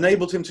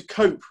enabled him to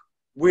cope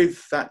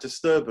with that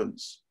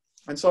disturbance.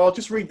 And so I'll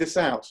just read this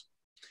out.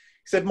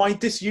 He said, "My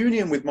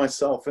disunion with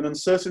myself and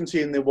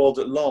uncertainty in the world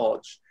at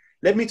large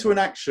led me to an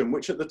action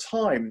which at the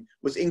time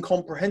was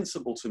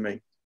incomprehensible to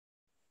me.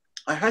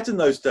 I had in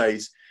those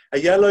days a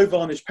yellow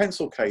varnished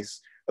pencil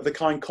case of the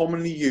kind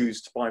commonly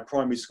used by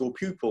primary school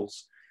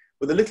pupils,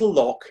 with a little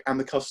lock and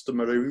the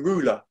customary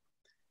ruler.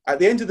 At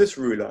the end of this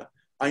ruler,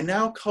 I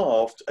now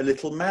carved a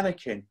little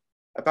mannequin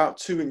about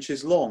 2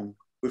 inches long,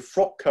 with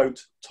frock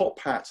coat, top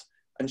hat,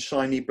 and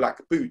shiny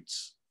black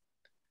boots.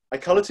 I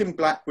coloured him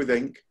black with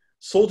ink,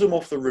 sawed him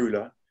off the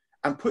ruler,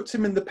 and put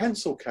him in the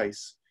pencil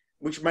case,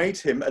 which made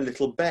him a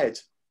little bed.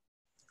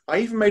 I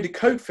even made a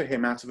coat for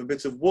him out of a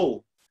bit of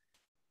wool.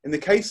 In the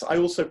case, I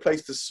also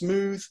placed a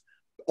smooth,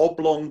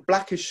 oblong,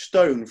 blackish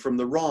stone from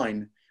the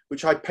Rhine,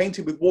 which I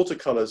painted with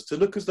watercolours to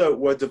look as though it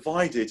were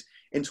divided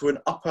into an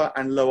upper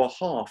and lower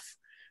half,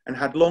 and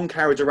had long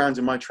carried around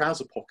in my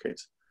trouser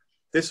pocket.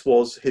 This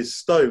was his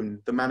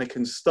stone, the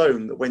mannequin's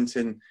stone that went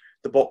in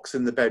the box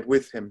in the bed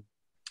with him.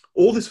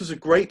 All this was a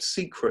great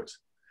secret.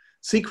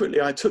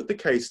 Secretly, I took the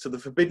case to the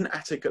forbidden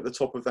attic at the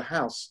top of the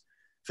house,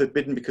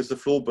 forbidden because the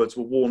floorboards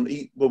were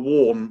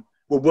worm-eaten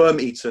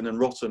and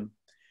rotten,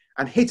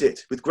 and hid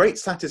it with great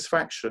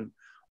satisfaction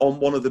on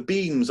one of the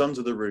beams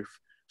under the roof,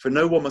 for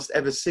no one must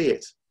ever see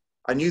it.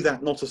 I knew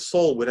that not a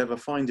soul would ever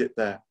find it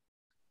there.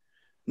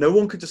 No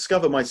one could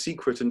discover my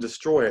secret and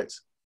destroy it.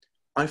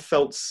 I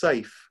felt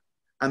safe,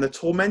 and the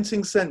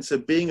tormenting sense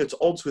of being at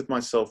odds with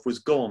myself was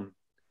gone.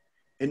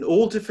 In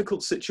all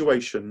difficult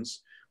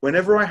situations,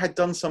 whenever I had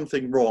done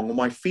something wrong, or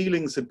my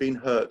feelings had been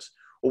hurt,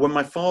 or when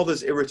my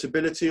father's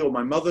irritability or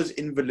my mother's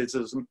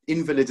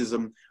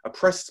invalidism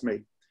oppressed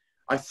me,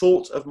 I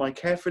thought of my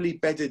carefully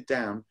bedded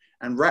down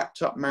and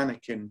wrapped up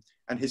mannequin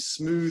and his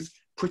smooth,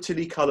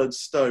 prettily coloured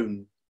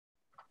stone.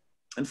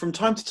 And from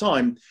time to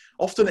time,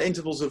 often at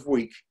intervals of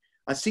week,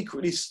 I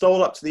secretly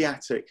stole up to the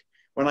attic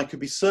when I could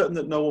be certain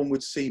that no one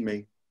would see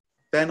me.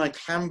 Then I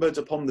clambered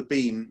upon the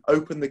beam,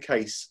 opened the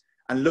case,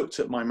 and looked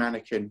at my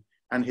mannequin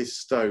and his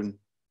stone."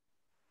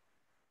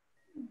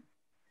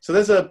 So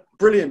there's a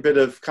brilliant bit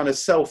of kind of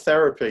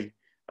self-therapy,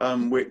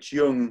 which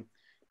Jung,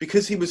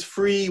 because he was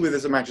free with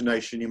his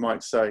imagination, you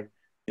might say,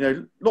 you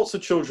know, lots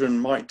of children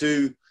might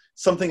do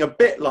something a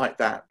bit like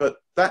that, but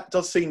that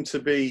does seem to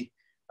be,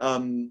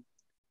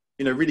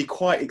 you know, really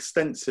quite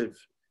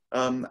extensive.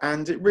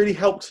 And it really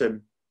helped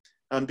him,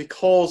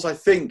 because I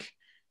think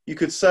you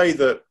could say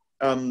that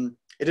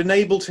it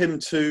enabled him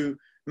to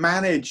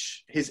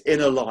manage his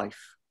inner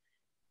life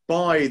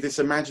by this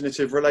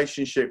imaginative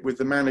relationship with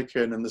the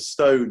mannequin and the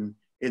stone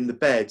in the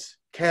bed.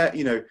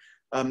 You know,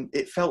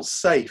 it felt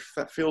safe.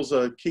 That feels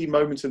a key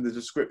moment in the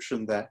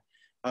description there.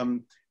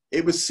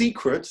 It was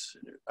secret.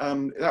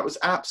 That was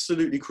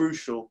absolutely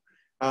crucial.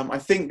 I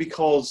think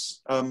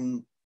because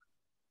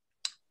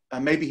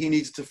maybe he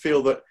needed to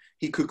feel that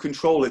he could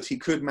control it, he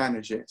could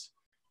manage it,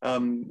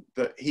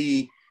 that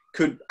he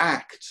could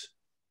act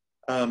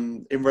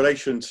in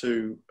relation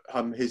to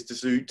his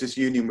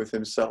disunion with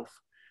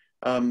himself.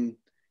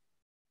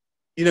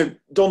 You know,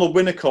 Donald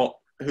Winnicott,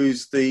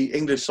 who's the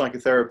English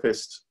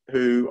psychotherapist,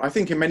 who I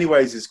think in many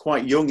ways is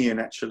quite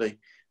Jungian actually,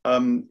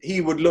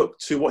 he would look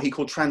to what he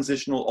called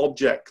transitional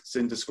objects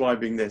in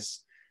describing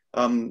this.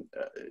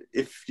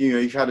 If you know,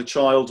 you've had a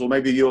child, or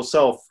maybe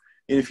yourself,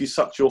 you know, if you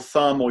sucked your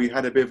thumb, or you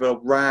had a bit of a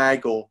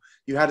rag, or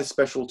you had a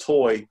special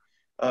toy,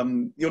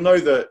 you'll know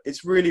that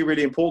it's really,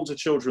 really important to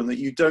children that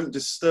you don't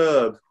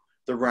disturb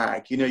the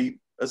rag. You know,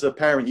 as a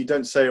parent, you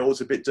don't say, "Oh,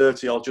 it's a bit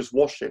dirty, I'll just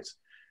wash it."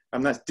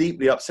 And that's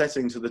deeply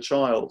upsetting to the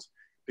child,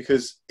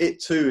 because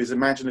it too is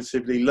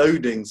imaginatively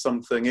loading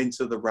something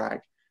into the rag.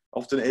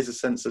 Often it is a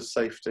sense of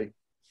safety.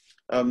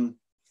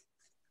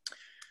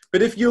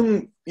 But if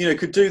Jung, you know,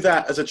 could do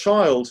that as a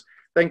child,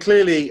 then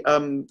clearly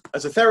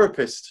as a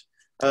therapist,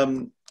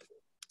 the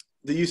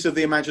use of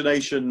the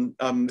imagination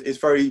is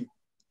very,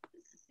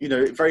 you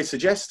know, very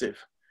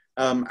suggestive.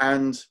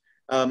 And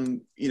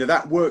you know,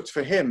 that worked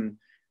for him.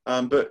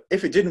 But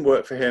if it didn't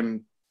work for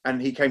him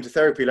and he came to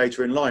therapy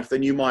later in life,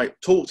 then you might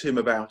talk to him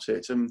about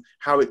it and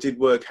how it did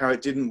work, how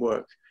it didn't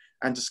work,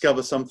 and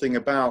discover something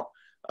about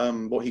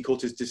what he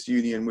called his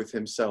disunion with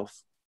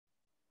himself.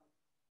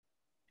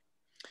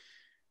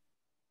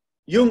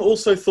 Jung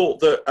also thought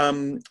that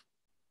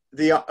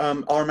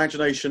our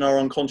imagination, our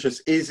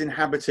unconscious, is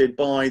inhabited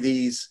by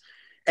these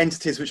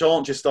entities which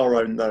aren't just our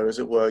own, though, as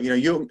it were. You know,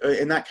 Jung,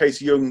 in that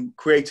case, Jung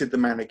created the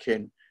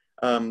mannequin.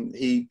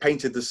 He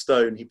painted the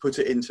stone. He put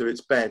it into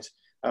its bed.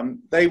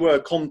 They were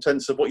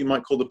contents of what you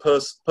might call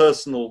the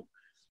personal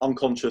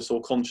unconscious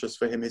or conscious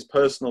for him, his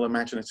personal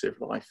imaginative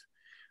life.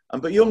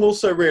 But Jung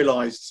also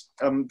realised,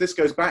 this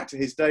goes back to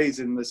his days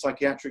in the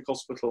psychiatric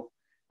hospital,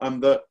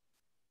 that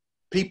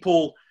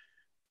people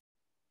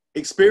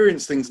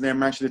experience things in their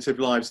imaginative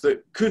lives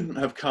that couldn't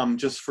have come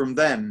just from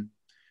them.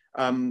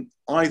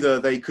 Either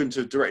they couldn't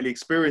have directly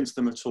experienced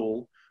them at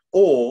all,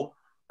 or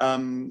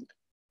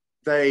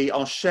they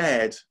are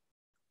shared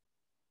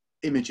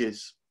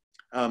images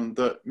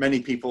that many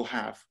people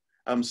have.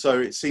 So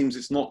it seems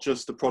it's not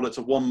just the product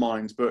of one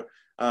mind, but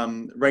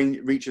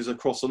reaches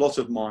across a lot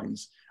of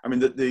minds. I mean,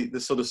 the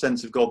sort of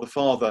sense of God the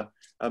Father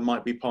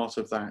might be part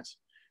of that.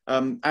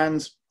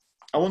 And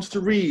I wanted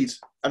to read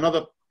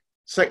another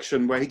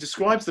section where he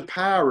describes the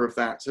power of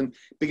that and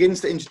begins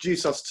to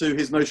introduce us to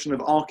his notion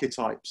of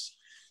archetypes,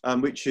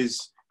 which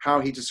is how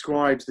he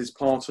describes this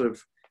part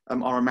of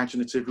our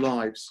imaginative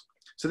lives.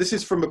 So this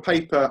is from a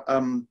paper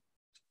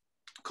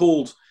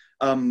called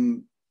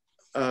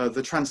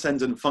The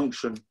Transcendent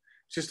Function.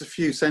 Just a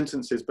few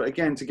sentences, but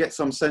again, to get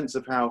some sense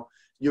of how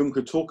Jung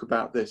could talk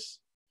about this.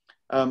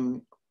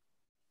 So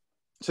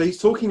he's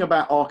talking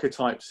about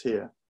archetypes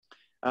here.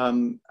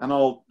 And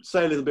I'll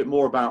say a little bit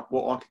more about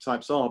what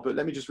archetypes are, but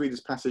let me just read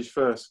this passage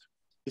first.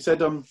 He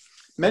said,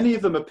 many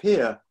of them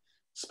appear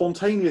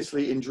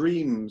spontaneously in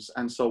dreams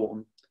and so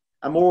on,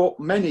 and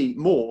many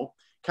more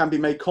can be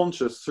made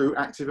conscious through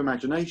active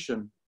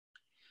imagination.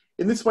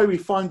 In this way, we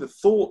find that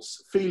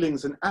thoughts,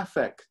 feelings, and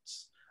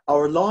affects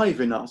are alive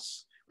in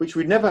us, which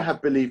we never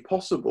have believed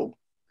possible.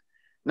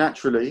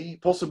 Naturally,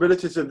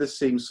 possibilities of this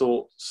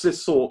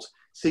sort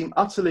seem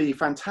utterly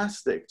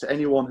fantastic to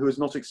anyone who has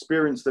not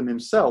experienced them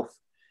himself,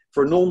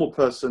 for a normal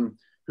person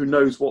who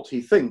knows what he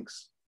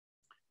thinks.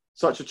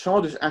 Such a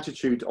childish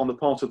attitude on the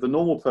part of the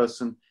normal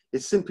person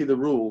is simply the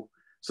rule,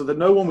 so that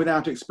no one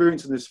without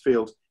experience in this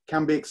field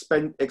can be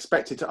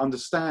expected to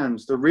understand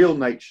the real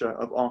nature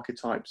of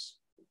archetypes.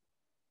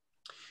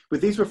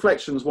 With these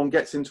reflections, one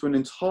gets into an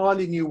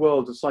entirely new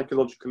world of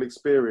psychological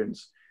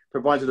experience,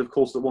 provided, of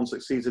course, that one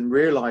succeeds in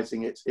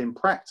realizing it in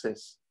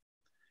practice.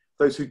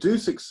 Those who do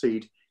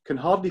succeed can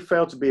hardly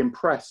fail to be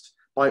impressed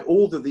by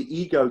all that the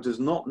ego does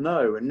not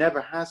know and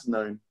never has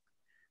known.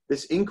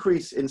 This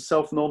increase in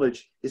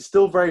self-knowledge is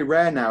still very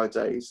rare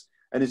nowadays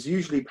and is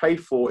usually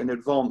paid for in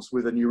advance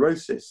with a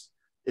neurosis,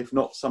 if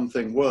not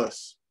something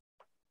worse.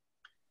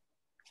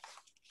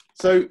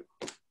 So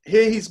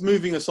here he's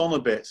moving us on a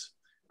bit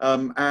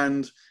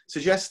and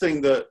suggesting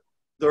that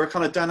there are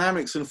kind of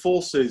dynamics and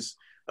forces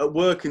at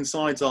work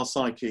inside our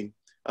psyche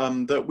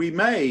that we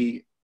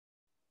may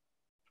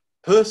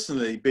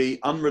personally be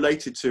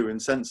unrelated to in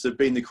the sense of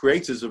being the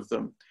creators of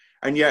them,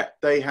 and yet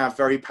they have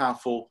very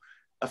powerful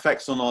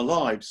effects on our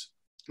lives.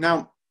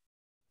 Now,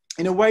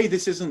 in a way,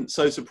 this isn't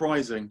so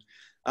surprising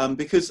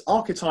because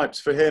archetypes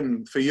for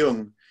him, for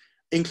Jung,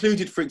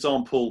 included, for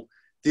example,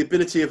 the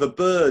ability of a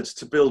bird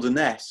to build a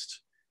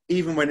nest,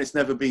 even when it's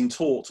never been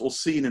taught or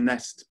seen a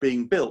nest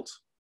being built.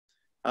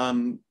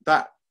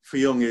 That, for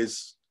Jung,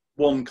 is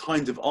one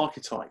kind of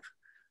archetype.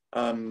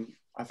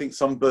 I think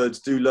some birds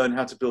do learn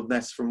how to build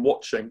nests from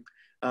watching,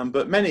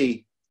 but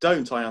many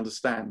don't, I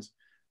understand.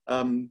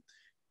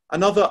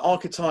 Another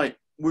archetype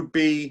would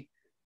be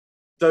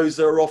those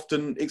that are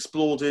often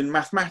explored in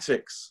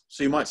mathematics.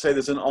 So you might say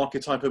there's an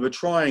archetype of a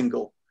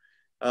triangle.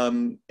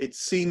 It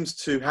seems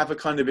to have a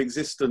kind of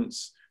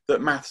existence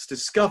that maths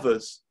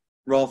discovers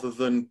rather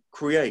than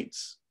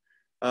creates.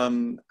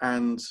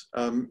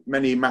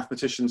 Many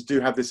mathematicians do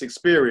have this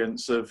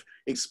experience of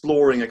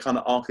exploring a kind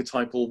of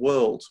archetypal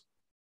world.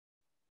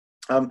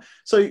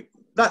 So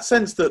that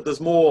sense that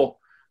there's more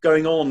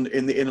going on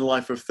in the inner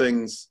life of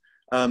things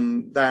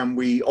than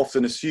we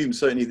often assume,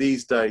 certainly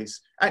these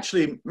days,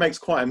 actually makes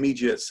quite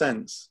immediate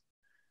sense.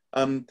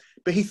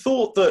 But he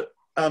thought that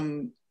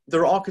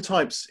there are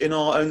archetypes in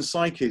our own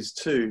psyches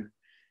too.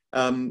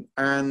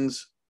 And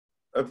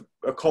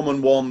a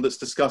common one that's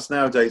discussed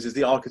nowadays is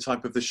the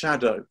archetype of the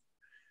shadow.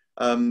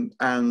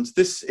 And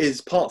this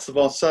is parts of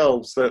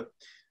ourselves that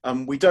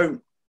we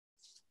don't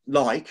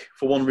like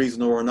for one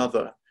reason or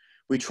another.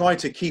 We try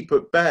to keep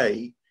at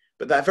bay,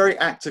 but that very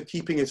act of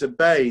keeping it at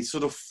bay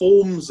sort of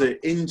forms it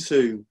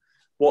into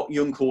what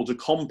Jung called a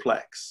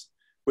complex,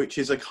 which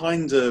is a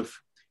kind of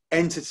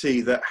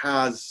entity that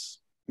has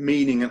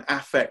meaning and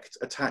affect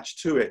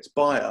attached to it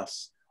by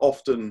us,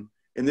 often,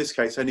 in this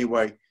case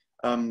anyway,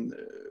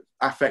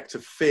 affect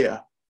of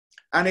fear.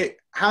 And it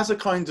has a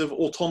kind of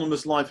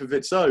autonomous life of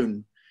its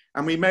own.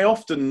 And we may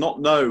often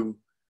not know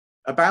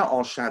about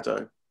our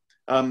shadow,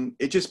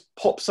 It just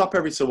pops up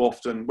every so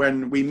often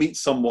when we meet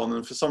someone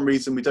and for some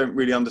reason we don't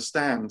really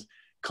understand,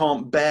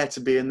 can't bear to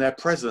be in their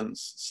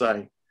presence,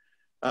 say.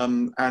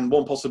 And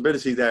one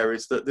possibility there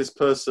is that this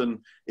person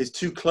is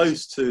too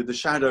close to the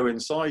shadow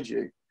inside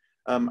you.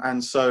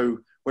 And so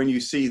when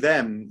you see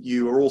them,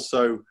 you are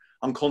also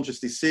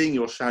unconsciously seeing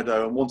your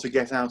shadow and want to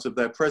get out of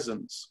their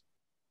presence.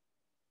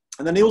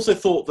 And then he also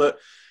thought that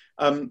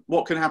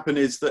what can happen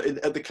is that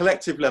at the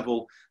collective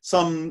level,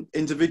 some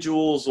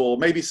individuals or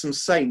maybe some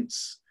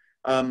saints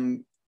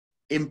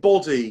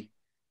embody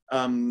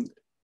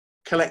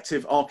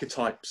collective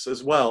archetypes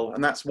as well.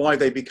 And that's why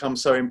they become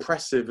so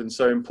impressive and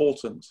so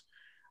important.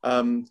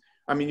 I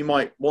mean, you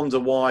might wonder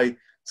why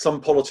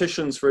some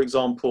politicians, for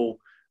example,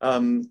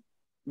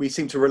 we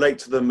seem to relate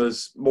to them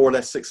as more or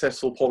less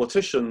successful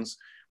politicians,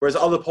 whereas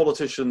other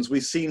politicians, we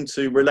seem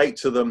to relate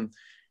to them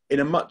in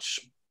a much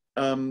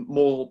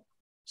more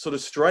sort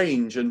of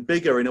strange and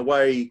bigger, in a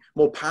way,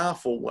 more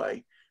powerful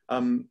way.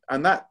 And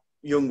that,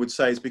 Jung would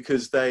say, is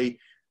because they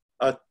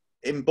are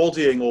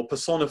embodying or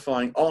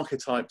personifying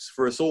archetypes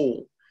for us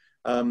all.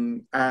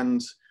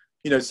 And,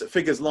 you know, so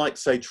figures like,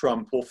 say,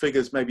 Trump, or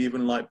figures maybe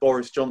even like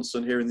Boris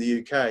Johnson here in the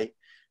UK,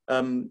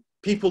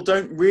 people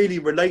don't really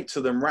relate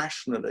to them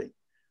rationally.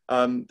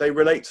 They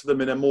relate to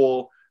them in a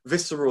more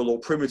visceral or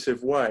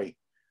primitive way.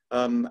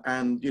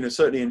 And, you know,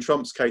 certainly in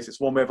Trump's case,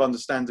 it's one way of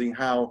understanding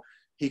how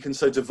he can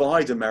so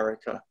divide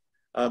America,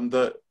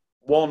 that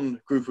one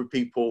group of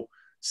people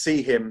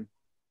see him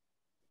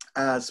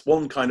as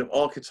one kind of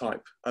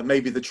archetype,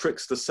 maybe the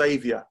trickster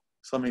savior,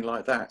 something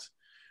like that.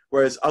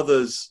 Whereas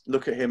others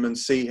look at him and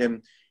see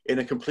him in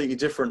a completely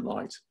different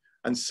light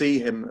and see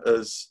him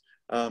as,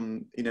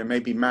 you know,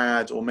 maybe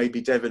mad or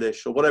maybe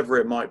devilish or whatever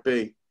it might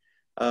be.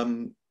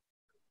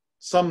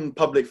 Some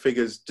public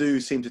figures do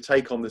seem to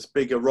take on this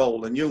bigger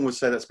role, and Jung would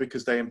say that's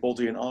because they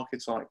embody an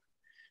archetype.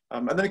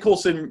 And then, of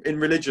course, in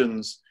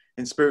religions,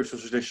 in spiritual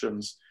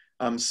traditions,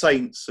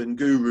 saints and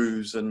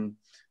gurus and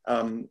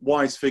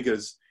wise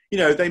figures, you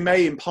know, they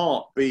may in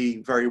part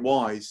be very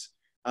wise,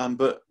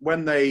 but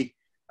when they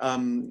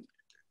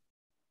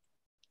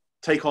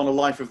take on a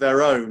life of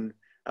their own,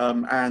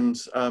 and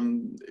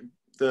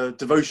the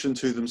devotion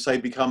to them, say,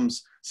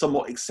 becomes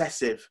somewhat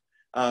excessive,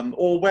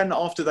 or when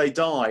after they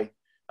die,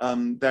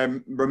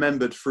 they're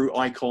remembered through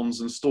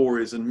icons and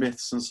stories and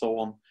myths and so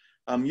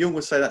on. Jung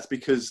would say that's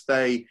because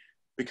they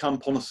become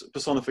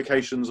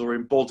personifications or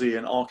embody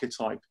an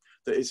archetype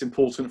that it's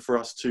important for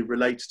us to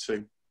relate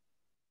to.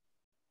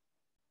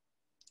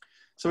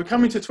 So we're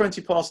coming to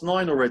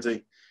 9:20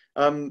 already.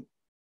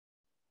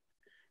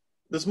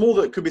 There's more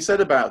that could be said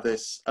about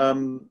this.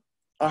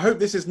 I hope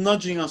this is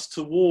nudging us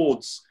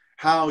towards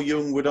how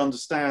Jung would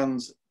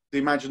understand the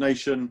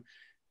imagination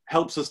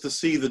helps us to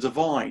see the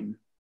divine,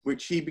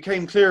 which he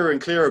became clearer and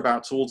clearer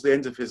about towards the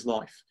end of his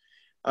life.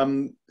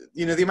 You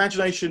know, the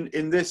imagination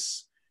in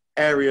this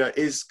area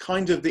is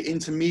kind of the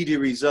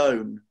intermediary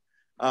zone,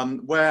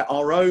 where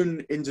our own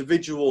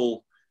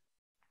individual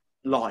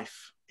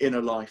life,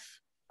 inner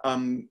life,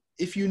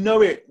 if you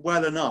know it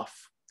well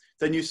enough,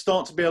 then you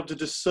start to be able to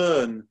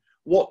discern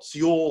what's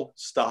your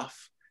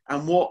stuff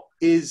and what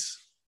is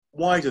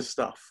wider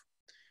stuff,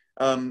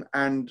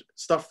 and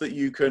stuff that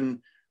you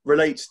can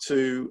relate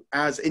to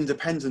as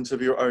independent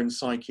of your own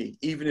psyche,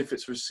 even if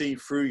it's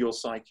received through your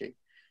psyche.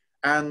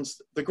 And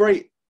the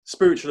great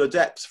spiritual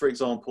adepts, for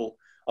example,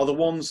 are the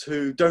ones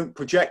who don't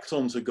project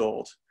onto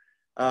God,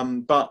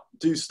 but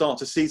do start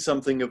to see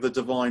something of the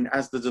divine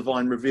as the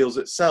divine reveals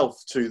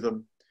itself to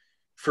them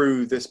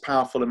through this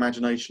powerful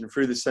imagination,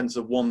 through this sense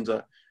of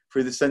wonder,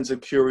 through this sense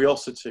of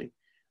curiosity.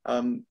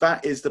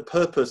 That is the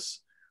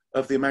purpose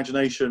of the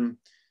imagination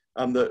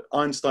that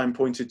Einstein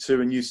pointed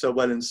to and knew so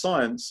well in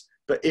science,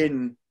 but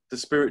in the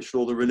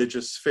spiritual, the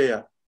religious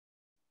sphere.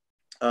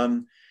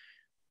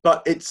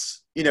 But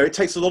it's, you know, it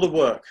takes a lot of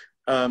work.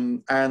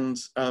 And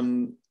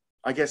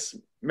I guess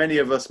many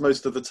of us,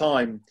 most of the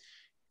time,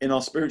 in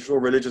our spiritual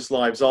religious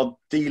lives are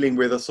dealing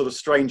with a sort of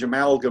strange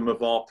amalgam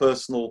of our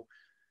personal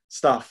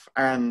stuff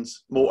and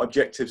more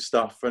objective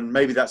stuff. And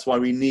maybe that's why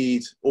we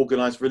need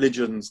organized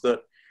religions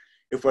that,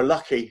 if we're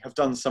lucky, have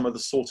done some of the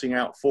sorting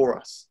out for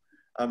us,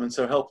 and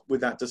so help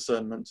with that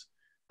discernment.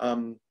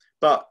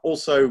 But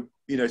also,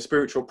 you know,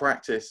 spiritual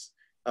practice,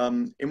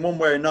 in one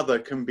way or another,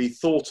 can be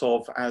thought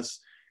of as,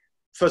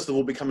 first of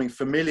all, becoming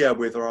familiar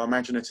with our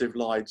imaginative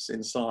lives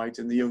inside,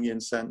 in the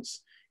Jungian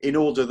sense, in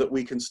order that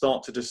we can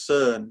start to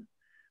discern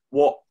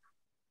what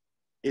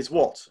is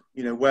what,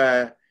 you know,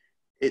 where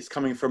it's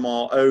coming from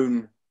our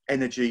own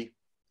energy,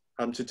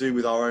 to do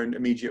with our own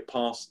immediate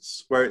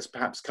pasts, where it's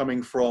perhaps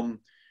coming from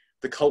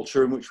the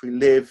culture in which we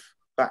live,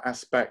 that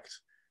aspect,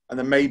 and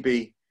there may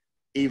be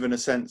even a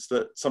sense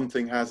that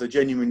something has a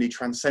genuinely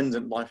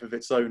transcendent life of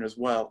its own as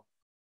well.